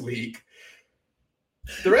this week.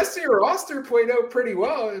 The rest of your roster played out pretty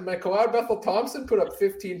well. McLeod Bethel Thompson put up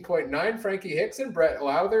 15.9. Frankie Hickson, Brett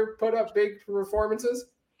Lowther put up big performances.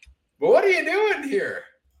 But what are you doing here?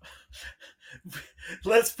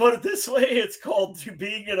 Let's put it this way. It's called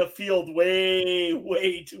being in a field way,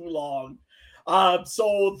 way too long.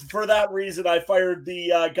 So for that reason, I fired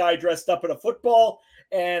the guy dressed up in a football,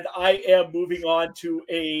 and I am moving on to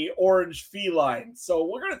a orange feline. So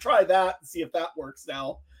we're going to try that and see if that works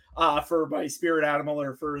now for my spirit animal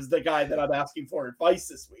or for the guy that I'm asking for advice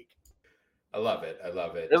this week. I love it. At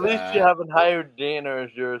least you haven't hired Dana as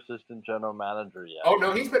your assistant general manager yet. Oh,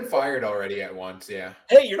 no, he's been fired already at once, yeah.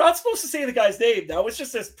 Hey, you're not supposed to say the guy's name. That was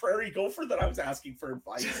just this prairie gopher that I was asking for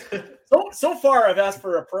advice. so far, I've asked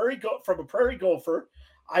for a prairie gopher.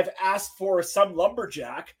 I've asked for some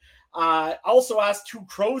lumberjack. I also asked two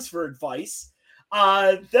crows for advice.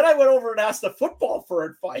 Then I went over and asked a football for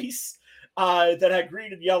advice that had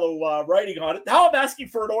green and yellow writing on it. Now I'm asking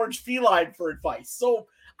for an orange feline for advice. So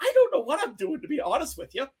I don't know what I'm doing, to be honest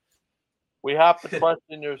with you. We have to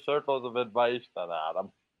question your circles of advice then,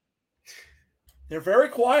 Adam. They're very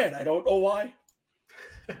quiet. I don't know why.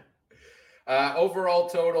 Overall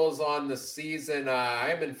totals on the season,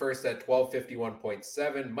 I'm in first at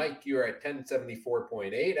 1251.7. Mike, you're at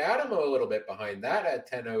 1074.8. Adam, a little bit behind that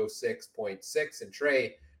at 1006.6. And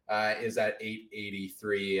Trey is at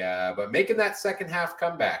 883. But making that second half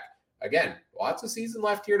comeback. Again, lots of season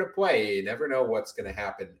left here to play. You never know what's going to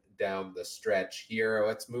happen down the stretch here.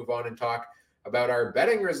 Let's move on and talk about our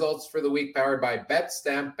betting results for the week, powered by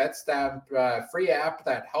BetStamp. BetStamp, free app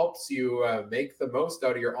that helps you make the most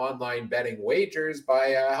out of your online betting wagers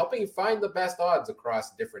by helping you find the best odds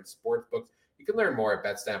across different sports books. You can learn more at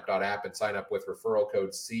betstamp.app and sign up with referral code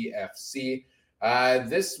CFC.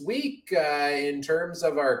 This week, in terms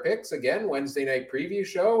of our picks, again, Wednesday night preview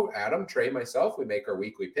show, Adam, Trey, myself, we make our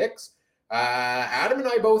weekly picks. Adam and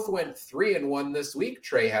I both went 3-1 this week.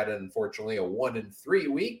 Trey had, unfortunately, a 1-3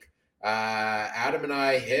 week. Adam and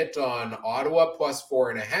I hit on Ottawa plus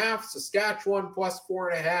 4.5, Saskatchewan plus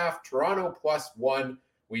 4.5, Toronto plus 1.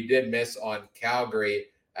 We did miss on Calgary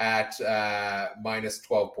at minus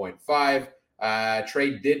 12.5.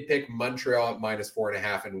 Trey did pick Montreal at minus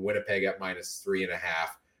 4.5 and Winnipeg at minus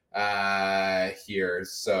 3.5 here.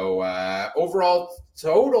 So overall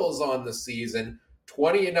totals on the season,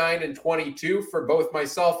 29 and 22 for both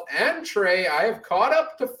myself and Trey. I have caught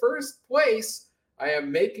up to first place. I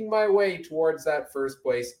am making my way towards that first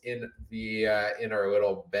place in the in our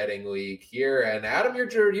little betting league here. And Adam,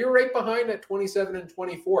 you're right behind at 27 and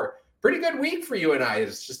 24. Pretty good week for you and I.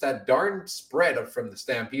 It's just that darn spread from the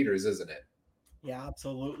Stampeders, isn't it? Yeah,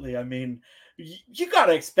 absolutely. I mean, you got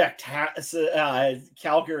to expect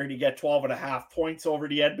Calgary to get 12.5 points over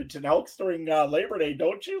the Edmonton Elks during Labor Day,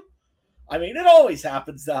 don't you? I mean, it always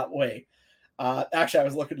happens that way. Actually, I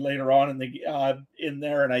was looking later on in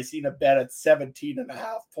there, and I seen a bet at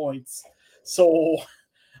 17.5 points. So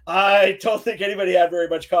I don't think anybody had very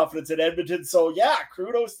much confidence in Edmonton. So yeah,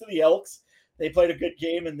 kudos to the Elks. They played a good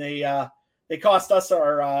game, and they cost us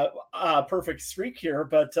our perfect streak here.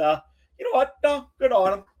 But you know what? No, good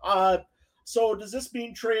on them. So does this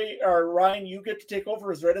mean Trey or Ryan, you get to take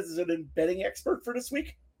over as resident betting expert for this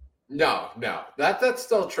week? No, that's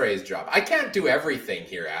still Trey's job. I can't do everything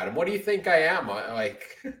here, Adam. What do you think I am?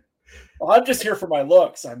 Well, I'm just here for my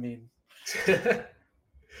looks. I mean,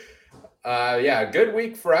 yeah, good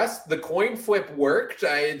week for us. The coin flip worked.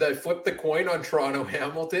 I flipped the coin on Toronto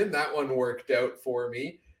Hamilton. That one worked out for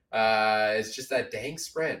me. It's just that dang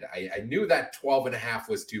spread. I knew that 12.5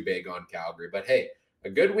 was too big on Calgary, but hey, a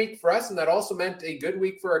good week for us. And that also meant a good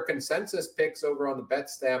week for our consensus picks over on the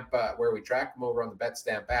BetStamp, where we track them over on the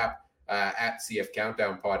BetStamp app. At CF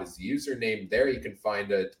Countdown Pod is the username there. You can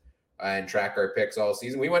find it and track our picks all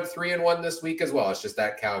season. We went 3-1 this week as well. It's just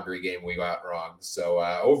that Calgary game we got wrong. So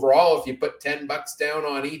overall, if you put $10 down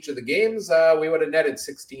on each of the games, we would have netted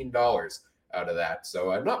 $16 out of that.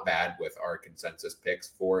 So not bad with our consensus picks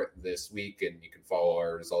for this week. And you can follow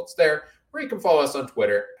our results there, or you can follow us on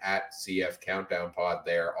Twitter at CF Countdown Pod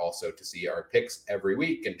there also to see our picks every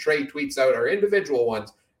week. And Trey tweets out our individual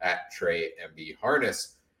ones at Trey MB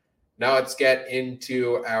Harness. Now let's get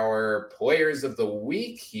into our players of the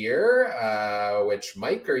week here, which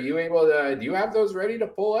Mike, are you able to, do you have those ready to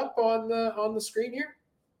pull up on the screen here?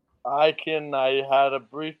 I can. I had a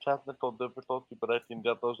brief technical difficulty, but I can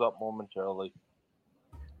get those up momentarily.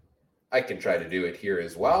 I can try to do it here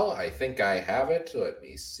as well. I think I have it. Let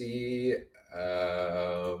me see.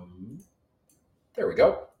 There we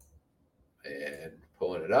go. And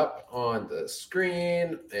pulling it up on the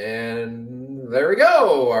screen. And there we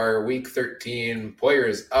go. Our week 13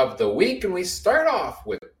 players of the week. And we start off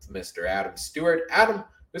with Mr. Adam Stewart. Adam,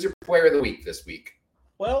 who's your player of the week this week?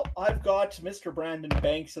 Well, I've got Mr. Brandon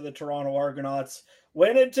Banks of the Toronto Argonauts.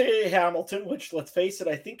 Went into Hamilton, which, let's face it,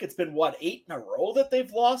 I think it's been, 8 in a row that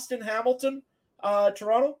they've lost in Hamilton,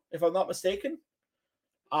 Toronto, if I'm not mistaken.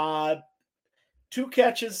 2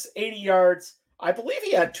 catches, 80 yards. I believe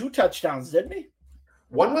he had 2 touchdowns, didn't he?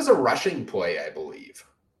 One was a rushing play, I believe.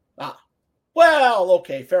 Well,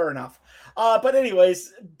 okay, fair enough. But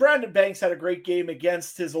anyways, Brandon Banks had a great game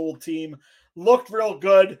against his old team. Looked real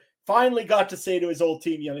good. Finally got to say to his old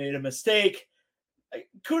team, you made a mistake.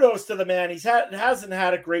 Kudos to the man. Hasn't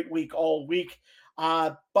had a great week all week,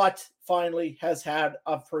 but finally has had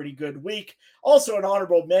a pretty good week. Also an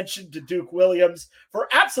honorable mention to Duke Williams for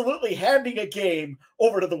absolutely handing a game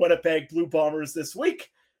over to the Winnipeg Blue Bombers this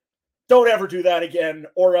week. Don't ever do that again,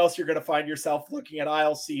 or else you're going to find yourself looking at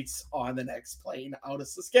aisle seats on the next plane out of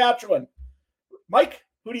Saskatchewan. Mike,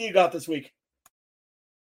 who do you got this week?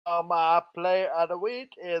 My player of the week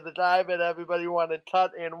is the guy that everybody wanted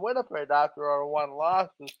cut in Winnipeg after our 1 loss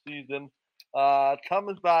this season.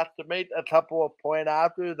 Comes back to make a couple of point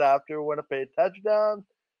afters after Winnipeg touchdown.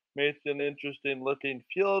 Makes an interesting looking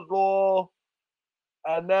field goal.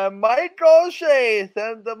 And then Mike O'Shea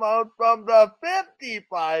sends them out from the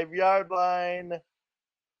 55-yard line.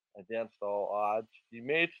 Against all odds, he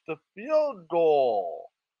makes the field goal.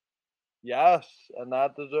 Yes, and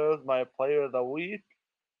that deserves my player of the week,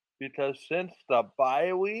 because since the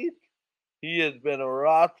bye week, he has been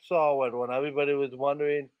rock solid. When everybody was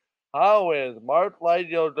wondering, how is Mark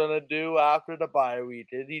Lidio going to do after the bye week?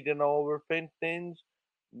 Is he going to overthink things?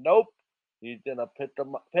 Nope. He's going to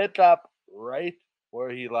pick up right where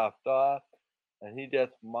he left off, and he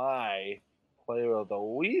gets my player of the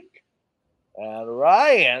week. And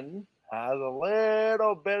Ryan has a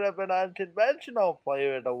little bit of an unconventional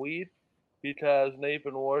player of the week because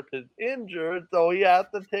Nathan Ward is injured, so he has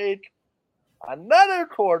to take another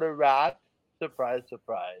quarterback. Surprise,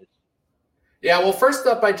 surprise. Yeah, well, first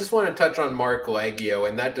up, I just want to touch on Mark Leggio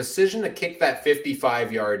and that decision to kick that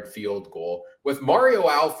 55-yard field goal. With Mario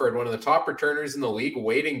Alford, one of the top returners in the league,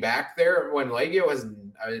 waiting back there when Leggio has,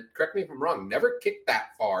 correct me if I'm wrong, never kicked that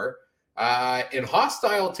far in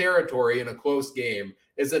hostile territory in a close game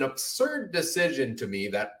is an absurd decision to me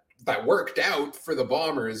that worked out for the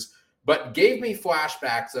Bombers, but gave me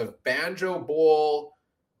flashbacks of Banjo Bowl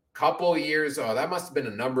couple years, that must have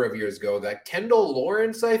been a number of years ago, that Kendall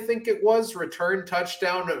Lawrence, I think it was, return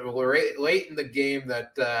touchdown late in the game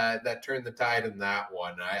that turned the tide in that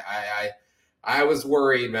one. I was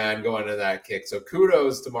worried, man, going to that kick. So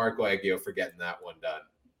kudos to Mark Leggio for getting that one done.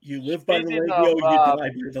 You live by the Leggio, you die by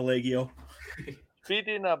the Leggio.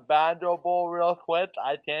 Speaking of Banjo Bowl real quick,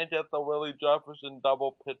 I can't get the Willie Jefferson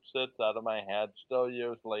double pitch sits out of my head still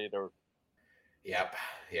years later. Yep.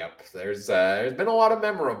 There's been a lot of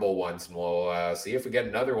memorable ones, and we'll see if we get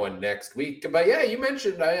another one next week. But yeah, you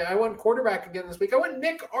mentioned I went quarterback again this week. I went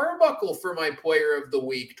Nick Arbuckle for my player of the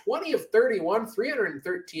week. 20 of 31,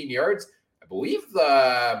 313 yards. I believe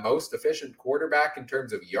the most efficient quarterback in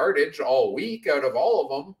terms of yardage all week out of all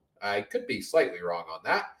of them. I could be slightly wrong on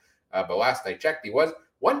that, but last I checked, he was.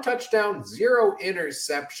 1 touchdown, 0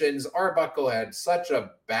 interceptions. Arbuckle had such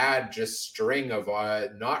a bad just string of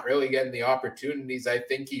not really getting the opportunities I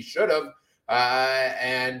think he should have.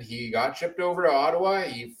 And he got shipped over to Ottawa.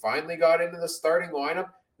 He finally got into the starting lineup.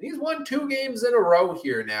 He's won 2 games in a row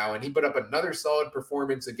here now, and he put up another solid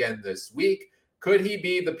performance again this week. Could he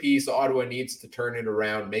be the piece Ottawa needs to turn it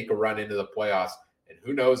around, make a run into the playoffs, and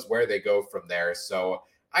who knows where they go from there? So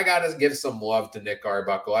I got to give some love to Nick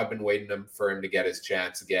Arbuckle. I've been waiting for him to get his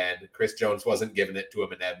chance again. Chris Jones wasn't giving it to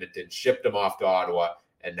him in Edmonton, shipped him off to Ottawa,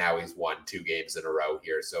 and now he's won 2 games in a row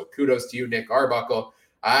here. So kudos to you, Nick Arbuckle.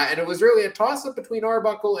 And it was really a toss-up between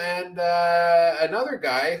Arbuckle and another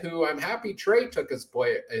guy who I'm happy Trey took his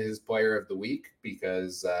player of the week,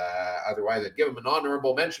 because otherwise I'd give him an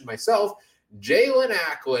honorable mention myself. Jalen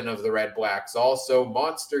Acklin of the Red Blacks, also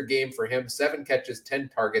monster game for him. 7 catches, 10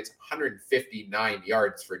 targets, 159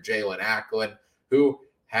 yards for Jalen Acklin, who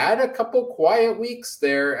had a couple quiet weeks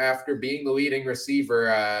there after being the leading receiver,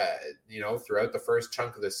 throughout the first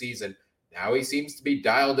chunk of the season. Now he seems to be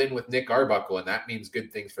dialed in with Nick Arbuckle, and that means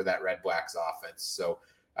good things for that Red Blacks offense. So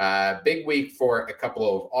big week for a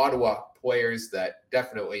couple of Ottawa players that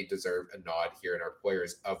definitely deserve a nod here in our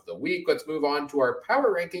players of the week. Let's move on to our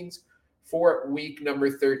power rankings for week number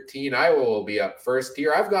 13. I will be up first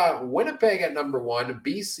here. I've got Winnipeg at number 1,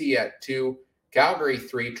 BC at 2, Calgary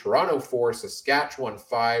 3, Toronto 4, Saskatchewan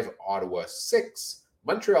 5, Ottawa 6,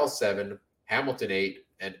 Montreal 7, Hamilton 8,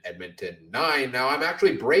 and Edmonton 9. Now, I'm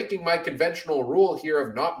actually breaking my conventional rule here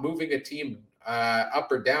of not moving a team up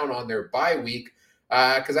or down on their bye week,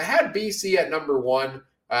 because I had BC at number 1,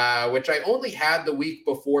 which I only had the week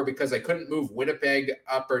before because I couldn't move Winnipeg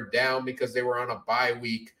up or down because they were on a bye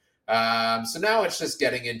week. So now it's just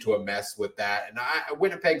getting into a mess with that. And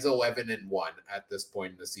Winnipeg's 11-1 at this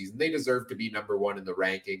point in the season. They deserve to be number 1 in the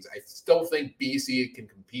rankings. I still think BC can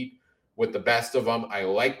compete with the best of them. I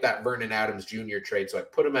like that Vernon Adams Jr. trade, so I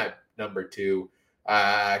put him at number 2.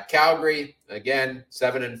 Calgary, again,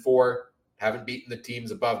 7-4. Haven't beaten the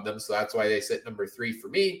teams above them, so that's why they sit number 3 for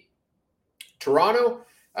me. Toronto,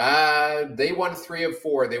 they won 3 of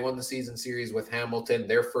 4. They won the season series with Hamilton.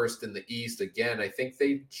 They're first in the East. Again, I think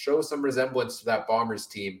they show some resemblance to that Bombers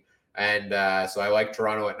team. And so I like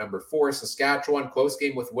Toronto at number 4. Saskatchewan, close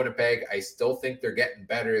game with Winnipeg. I still think they're getting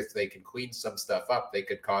better. If they can clean some stuff up, they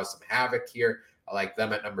could cause some havoc here. I like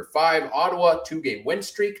them at number 5. Ottawa, 2-game win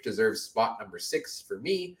streak, deserves spot number 6 for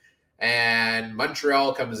me. And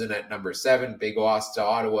Montreal comes in at number 7. Big loss to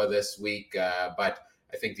Ottawa this week, but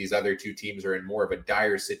I think these other 2 teams are in more of a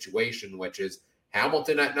dire situation, which is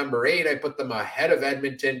Hamilton at number 8. I put them ahead of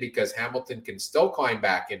Edmonton because Hamilton can still climb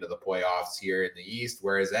back into the playoffs here in the East,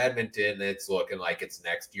 whereas Edmonton, it's looking like it's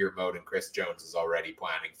next year mode, and Chris Jones is already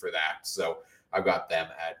planning for that. So I've got them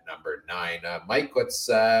at number 9. Mike, let's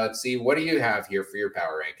see. What do you have here for your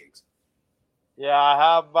power rankings? Yeah, I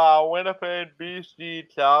have Winnipeg, BC,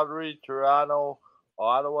 Calgary, Toronto,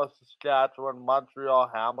 Ottawa, Saskatchewan, Montreal,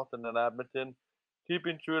 Hamilton, and Edmonton.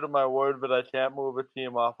 Keeping true to my word, but I can't move a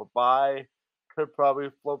team off a bye. Could probably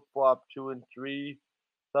flip-flop 2 and 3.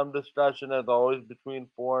 Some discussion as always between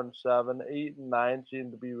 4 and 7. 8 and 9 seem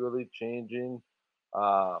to be really changing.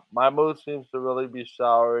 My mood seems to really be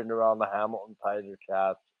souring around the Hamilton Tiger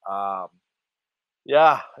Cats.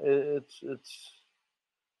 It's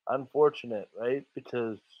unfortunate, right?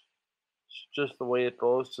 Because it's just the way it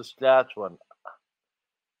goes. Saskatchewan.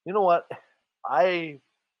 You know what? I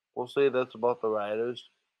will say this about the Riders.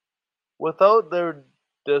 Without their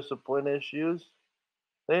discipline issues,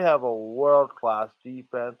 they have a world-class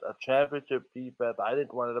defense, a championship defense. I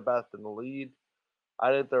think one of the best in the league.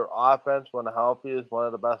 I think their offense, when healthy, is one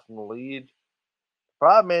of the best in the league.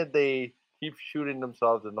 Problem is they keep shooting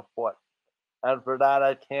themselves in the foot. And for that,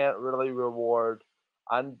 I can't really reward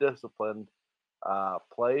undisciplined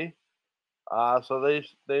play. So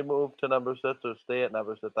they move to number 6 or stay at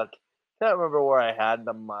number 6. I can't remember where I had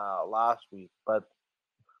them last week. But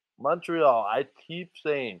Montreal, I keep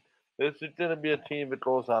saying, this is going to be a team that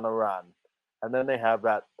goes on a run. And then they have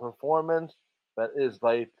that performance that is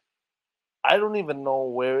like, I don't even know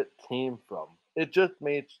where it came from. It just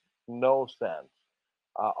makes no sense.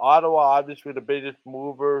 Ottawa, obviously the biggest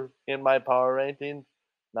mover in my power rankings.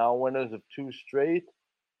 now winners of 2 straight.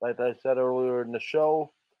 Like I said earlier in the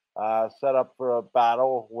show, set up for a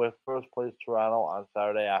battle with first place Toronto on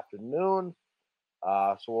Saturday afternoon.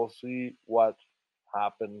 So we'll see what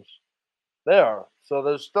happens there. So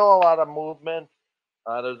there's still a lot of movement.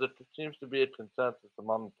 There seems to be a consensus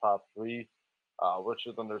among the top 3, which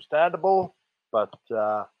is understandable. But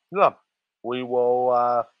yeah, we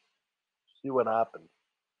will see what happens.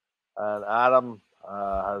 And Adam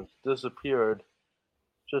has disappeared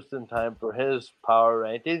just in time for his power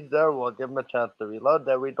rankings. There, we'll give him a chance to reload.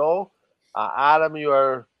 There we go. Adam, you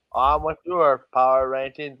are on with your power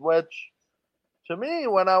rankings, which to me,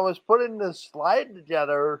 when I was putting this slide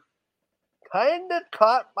together, kind of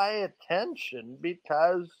caught my attention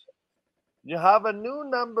because you have a new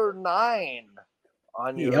number 9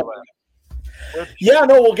 on your list. Yeah,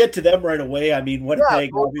 no, we'll get to them right away. I mean,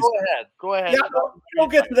 Winnipeg. Yeah, go ahead. Yeah, we'll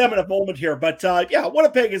get to them in a moment here. But yeah,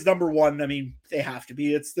 Winnipeg is number 1. I mean, they have to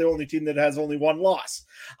be. It's the only team that has only 1 loss.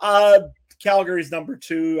 Calgary's number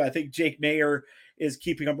 2. I think Jake Mayer is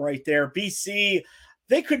keeping them right there. BC,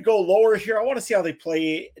 they could go lower here. I want to see how they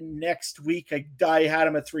play next week. I had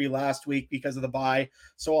them at 3 last week because of the bye,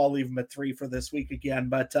 so I'll leave them at 3 for this week again.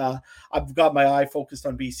 But I've got my eye focused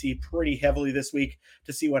on BC pretty heavily this week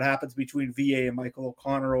to see what happens between VA and Michael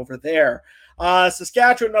O'Connor over there.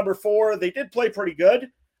 Saskatchewan, number 4. They did play pretty good,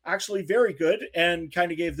 actually very good, and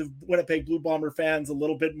kind of gave the Winnipeg Blue Bomber fans a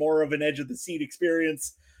little bit more of an edge of the seat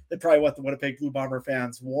experience than probably what the Winnipeg Blue Bomber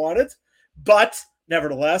fans wanted. But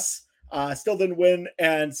nevertheless, still didn't win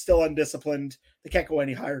and still undisciplined. They can't go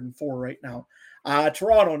any higher than 4 right now.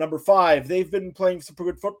 Toronto, number 5. They've been playing some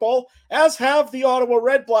good football, as have the Ottawa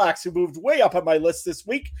Red Blacks, who moved way up on my list this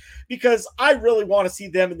week because I really want to see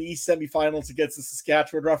them in the East semifinals against the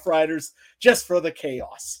Saskatchewan Roughriders just for the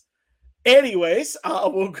chaos. Anyways,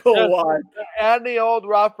 we'll go on. And the old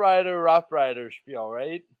Rough Rider spiel,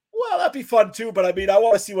 right? Well, that'd be fun too, but I mean, I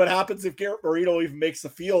want to see what happens if Garrett Marino even makes the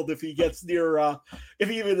field, if he gets near, if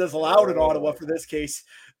he even is allowed in Ottawa for this case.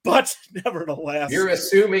 But nevertheless, you're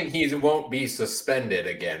assuming he won't be suspended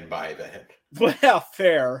again by then. Well,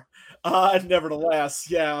 fair. Nevertheless,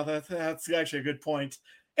 yeah, that's actually a good point.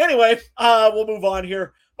 Anyway, we'll move on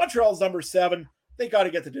here. Montreal's number 7. They got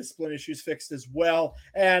to get the discipline issues fixed as well,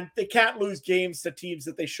 and they can't lose games to teams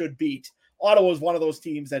that they should beat. Ottawa is one of those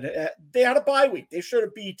teams that they had a bye week. They should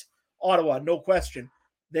have beat Ottawa, no question.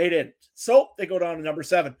 They didn't. So they go down to number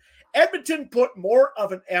 7. Edmonton put more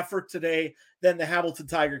of an effort today than the Hamilton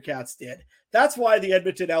Tiger Cats did. That's why the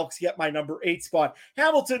Edmonton Elks get my number 8 spot.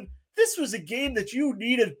 Hamilton, this was a game that you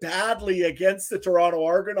needed badly against the Toronto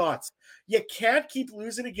Argonauts. You can't keep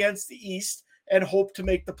losing against the East and hope to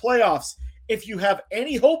make the playoffs. If you have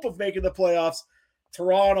any hope of making the playoffs,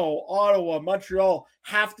 Toronto, Ottawa, Montreal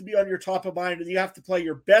have to be on your top of mind, and you have to play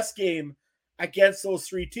your best game against those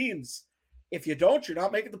 3 teams. If you don't, you're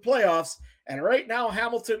not making the playoffs. And right now,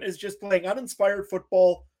 Hamilton is just playing uninspired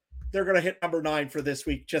football. They're going to hit number 9 for this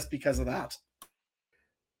week just because of that.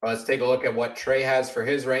 Let's take a look at what Trey has for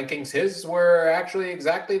his rankings. His were actually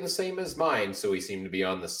exactly the same as mine, so we seem to be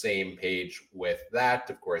on the same page with that.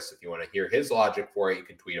 Of course, if you want to hear his logic for it, you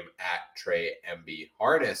can tweet him at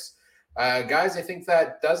TreyMBHarness. Guys, I think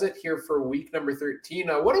that does it here for week number 13.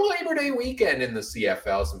 What a Labor Day weekend in the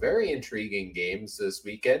CFL. Some very intriguing games this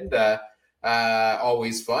weekend.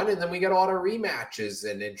 Always fun. And then we get a lot of rematches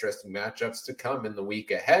and interesting matchups to come in the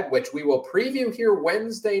week ahead, which we will preview here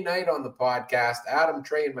Wednesday night on the podcast. Adam,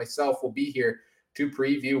 Trey, and myself will be here to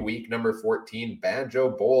preview week number 14,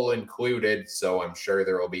 Banjo Bowl included. So I'm sure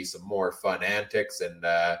there will be some more fun antics and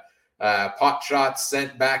pot shots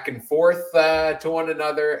sent back and forth to one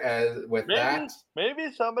another with that.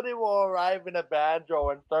 Maybe somebody will arrive in a banjo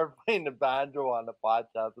and start playing the banjo on the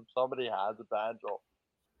podcast if somebody has a banjo.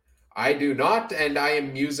 I do not, and I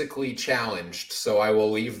am musically challenged, so I will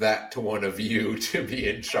leave that to one of you to be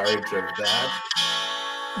in charge of that.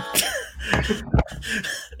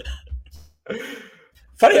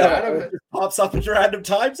 Funny how it just pops up at random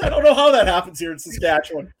times. I don't know how that happens here in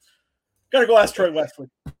Saskatchewan. Gotta go ask Troy Westwood.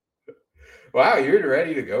 Wow, you're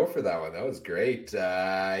ready to go for that one. That was great.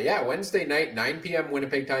 Wednesday night, 9 p.m.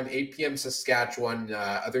 Winnipeg time, 8 p.m. Saskatchewan,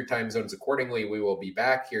 other time zones accordingly. We will be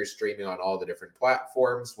back here streaming on all the different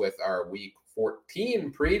platforms with our Week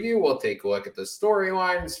 14 preview. We'll take a look at the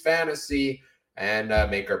storylines, fantasy, and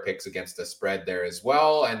make our picks against the spread there as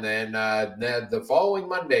well. And then the following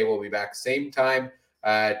Monday, we'll be back same time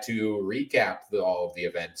to recap all of the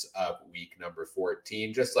events of week number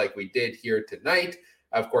 14, just like we did here tonight.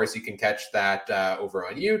 Of course, you can catch that over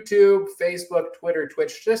on YouTube, Facebook, Twitter,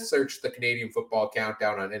 Twitch. Just search the Canadian Football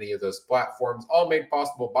Countdown on any of those platforms, all made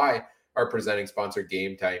possible by our presenting sponsor,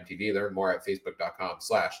 Game Time TV. Learn more at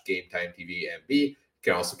facebook.com/GameTimeTVMB. You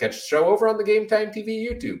can also catch the show over on the Game Time TV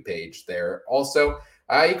YouTube page there. Also,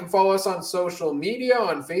 you can follow us on social media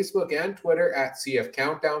on Facebook and Twitter at CF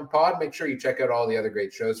Countdown Pod. Make sure you check out all the other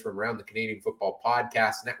great shows from around the Canadian Football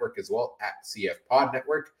Podcast Network as well at CF Pod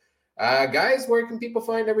Network. Guys, where can people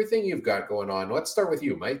find everything you've got going on? Let's start with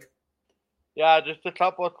you, Mike. Yeah, just a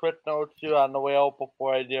couple of quick notes here on the way out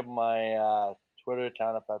before I give my Twitter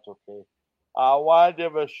account, if that's okay. I want to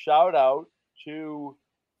give a shout out to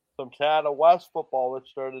some Canada West football, which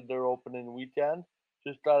started their opening weekend.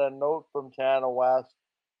 Just got a note from Canada West.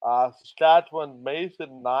 Saskatchewan's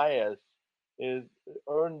Mason Nias is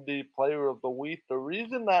earned the Player of the Week. The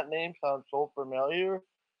reason that name sounds so familiar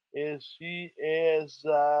is he is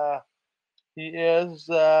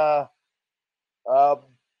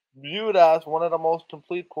viewed as one of the most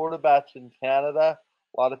complete quarterbacks in Canada.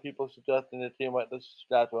 A lot of people suggesting the team like the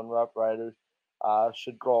Saskatchewan Roughriders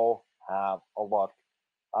should go have a look.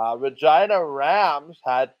 Regina Rams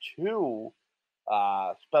had two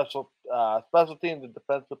special teams and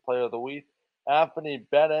defensive player of the week. Anthony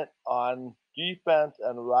Bennett on defense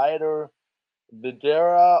and Ryder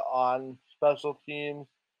Videra on special teams.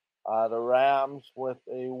 The Rams with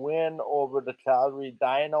a win over the Calgary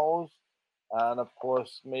Dinos. And of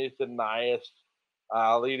course, Mason Nias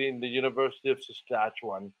leading the University of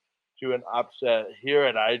Saskatchewan to an upset here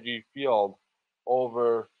at IG Field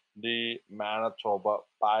over the Manitoba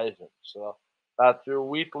Bison. So that's your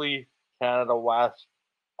weekly Canada West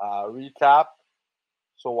recap.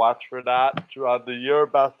 So watch for that throughout the year.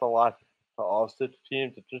 Best of luck to all 6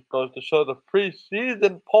 teams. It just goes to show the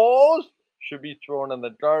preseason polls should be thrown in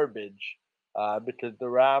the garbage because the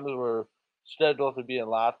Rams were scheduled to be in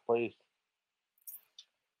last place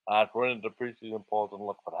according to the preseason polls, and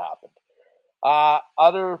look what happened.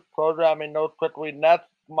 Other programming notes quickly. Next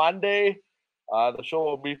Monday, the show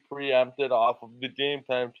will be preempted off of the Game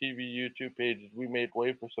Time TV YouTube pages. We made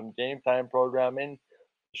way for some Game Time programming.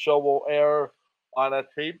 The show will air on a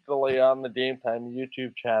tape delay on the Game Time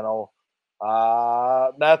YouTube channel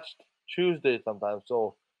next Tuesday sometime.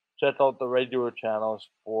 So check out the regular channels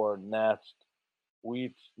for next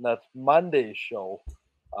Monday's show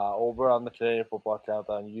over on the Canadian Football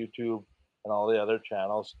Countdown YouTube and all the other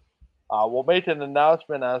channels. We'll make an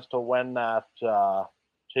announcement as to when that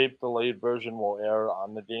tape delayed version will air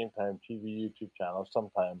on the Game Time TV YouTube channel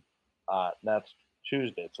sometime next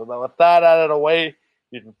Tuesday. So then with that out of the way,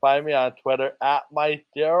 you can find me on Twitter at Mike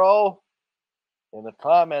Darrow. In the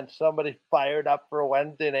comments, somebody fired up for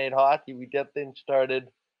Wednesday night hockey. We get things started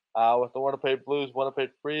with the Winnipeg Blues,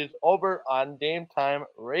 Winnipeg Freeze over on Game Time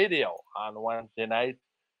Radio on Wednesday night.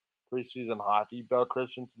 Preseason hockey. Bill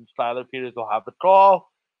Christensen, Skylar Peters will have the call.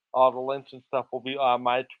 All the links and stuff will be on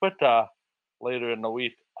my Twitter later in the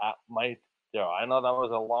week at Mike Darrow. I know that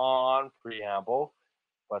was a long preamble,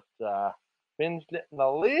 but Finn's getting a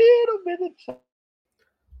little bit excited.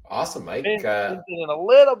 Awesome, Mike. Finn's getting a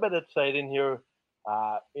little bit exciting here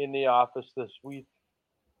in the office this week.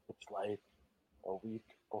 It's like a week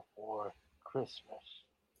before Christmas,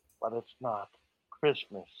 but it's not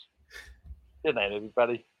Christmas. Good night,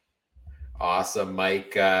 everybody. Awesome,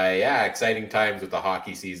 Mike. Yeah, exciting times with the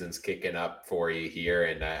hockey seasons kicking up for you here.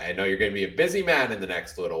 And I know you're going to be a busy man in the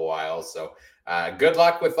next little while. So good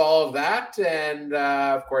luck with all of that. And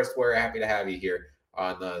of course, we're happy to have you here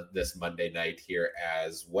on this Monday night here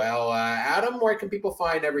as well. Adam, where can people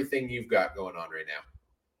find everything you've got going on right now?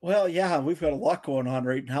 Well, yeah, we've got a lot going on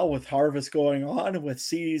right now with harvest going on, and with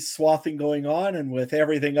seed swathing going on, and with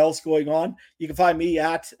everything else going on. You can find me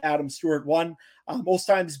at Adam Stewart 1. Most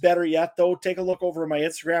times better yet, though, take a look over my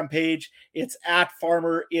Instagram page. It's at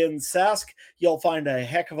Farmer in Sask. You'll find a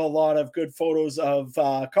heck of a lot of good photos of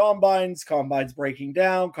combines breaking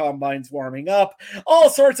down, combines warming up, all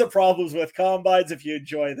sorts of problems with combines if you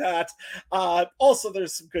enjoy that. Also,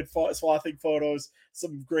 there's some good swathing photos,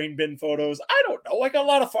 some grain bin photos. I don't know. I got a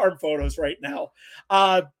lot of farm photos right now.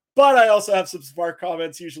 But I also have some smart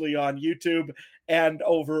comments usually on YouTube and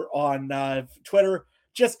over on Twitter,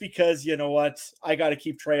 just because, you know what, I got to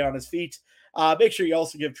keep Trey on his feet. Make sure you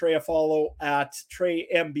also give Trey a follow at Trey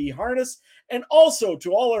MB Harness. And also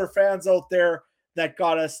to all our fans out there that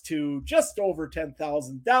got us to just over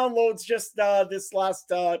 10,000 downloads just this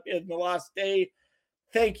last in the last day.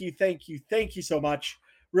 Thank you so much.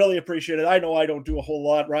 Really appreciate it. I know I don't do a whole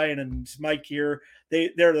lot. Ryan and Mike here,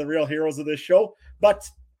 they're the real heroes of this show, but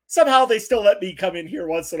somehow they still let me come in here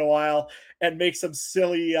once in a while and make some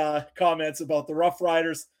silly comments about the Rough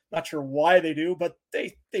Riders. Not sure why they do, but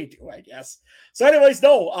they do, I guess. So anyways,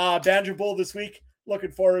 Banjo Bowl this week.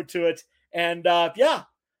 Looking forward to it. And yeah,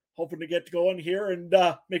 hoping to get going here and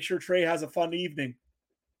make sure Trey has a fun evening.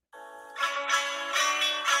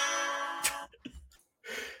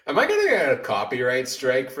 Am I going to get a copyright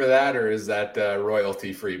strike for that, or is that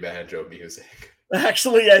royalty-free banjo music?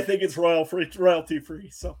 Actually, I think it's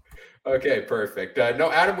royalty-free. So. Okay, perfect.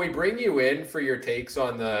 No, Adam, we bring you in for your takes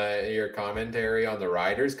on your commentary on the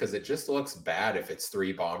Riders because it just looks bad if it's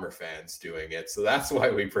 3 Bomber fans doing it. So that's why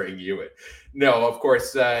we bring you in. No, of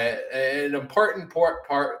course, an important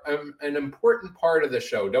part of the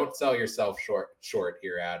show. Don't sell yourself short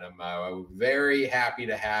here, Adam. I'm very happy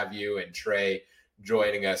to have you and Trey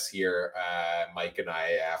joining us here, Mike and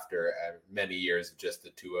I, after many years of just the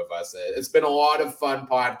two of us. It's been a lot of fun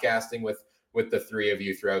podcasting with the 3 of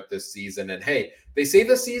you throughout this season. And hey, they say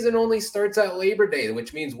the season only starts at Labor Day,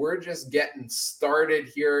 which means we're just getting started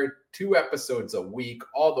here. 2 episodes a week,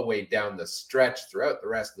 all the way down the stretch throughout the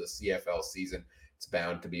rest of the CFL season. It's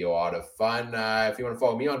bound to be a lot of fun. If you want to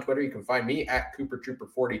follow me on Twitter, you can find me at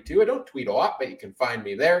CooperTrooper42. I don't tweet a lot, but you can find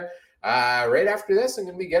me there. Right after this, I'm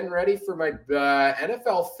going to be getting ready for my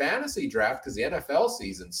NFL fantasy draft because the NFL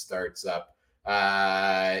season starts up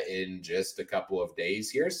in just a couple of days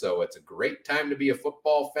here. So it's a great time to be a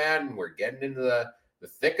football fan. We're getting into the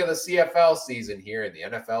thick of the CFL season here, and the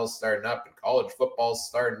NFL's starting up and college football's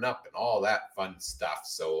starting up and all that fun stuff.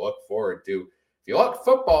 So look forward to, if you like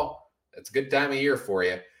football, it's a good time of year for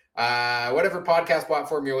you. Whatever podcast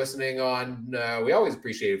platform you're listening on, we always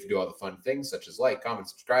appreciate it if you do all the fun things such as like, comment,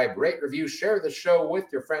 subscribe, rate, review, share the show with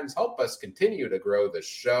your friends. Help us continue to grow the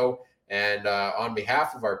show. And on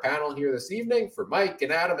behalf of our panel here this evening, for Mike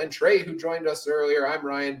and Adam and Trey, who joined us earlier, I'm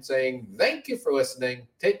Ryan saying thank you for listening.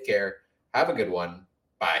 Take care. Have a good one.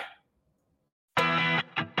 Bye.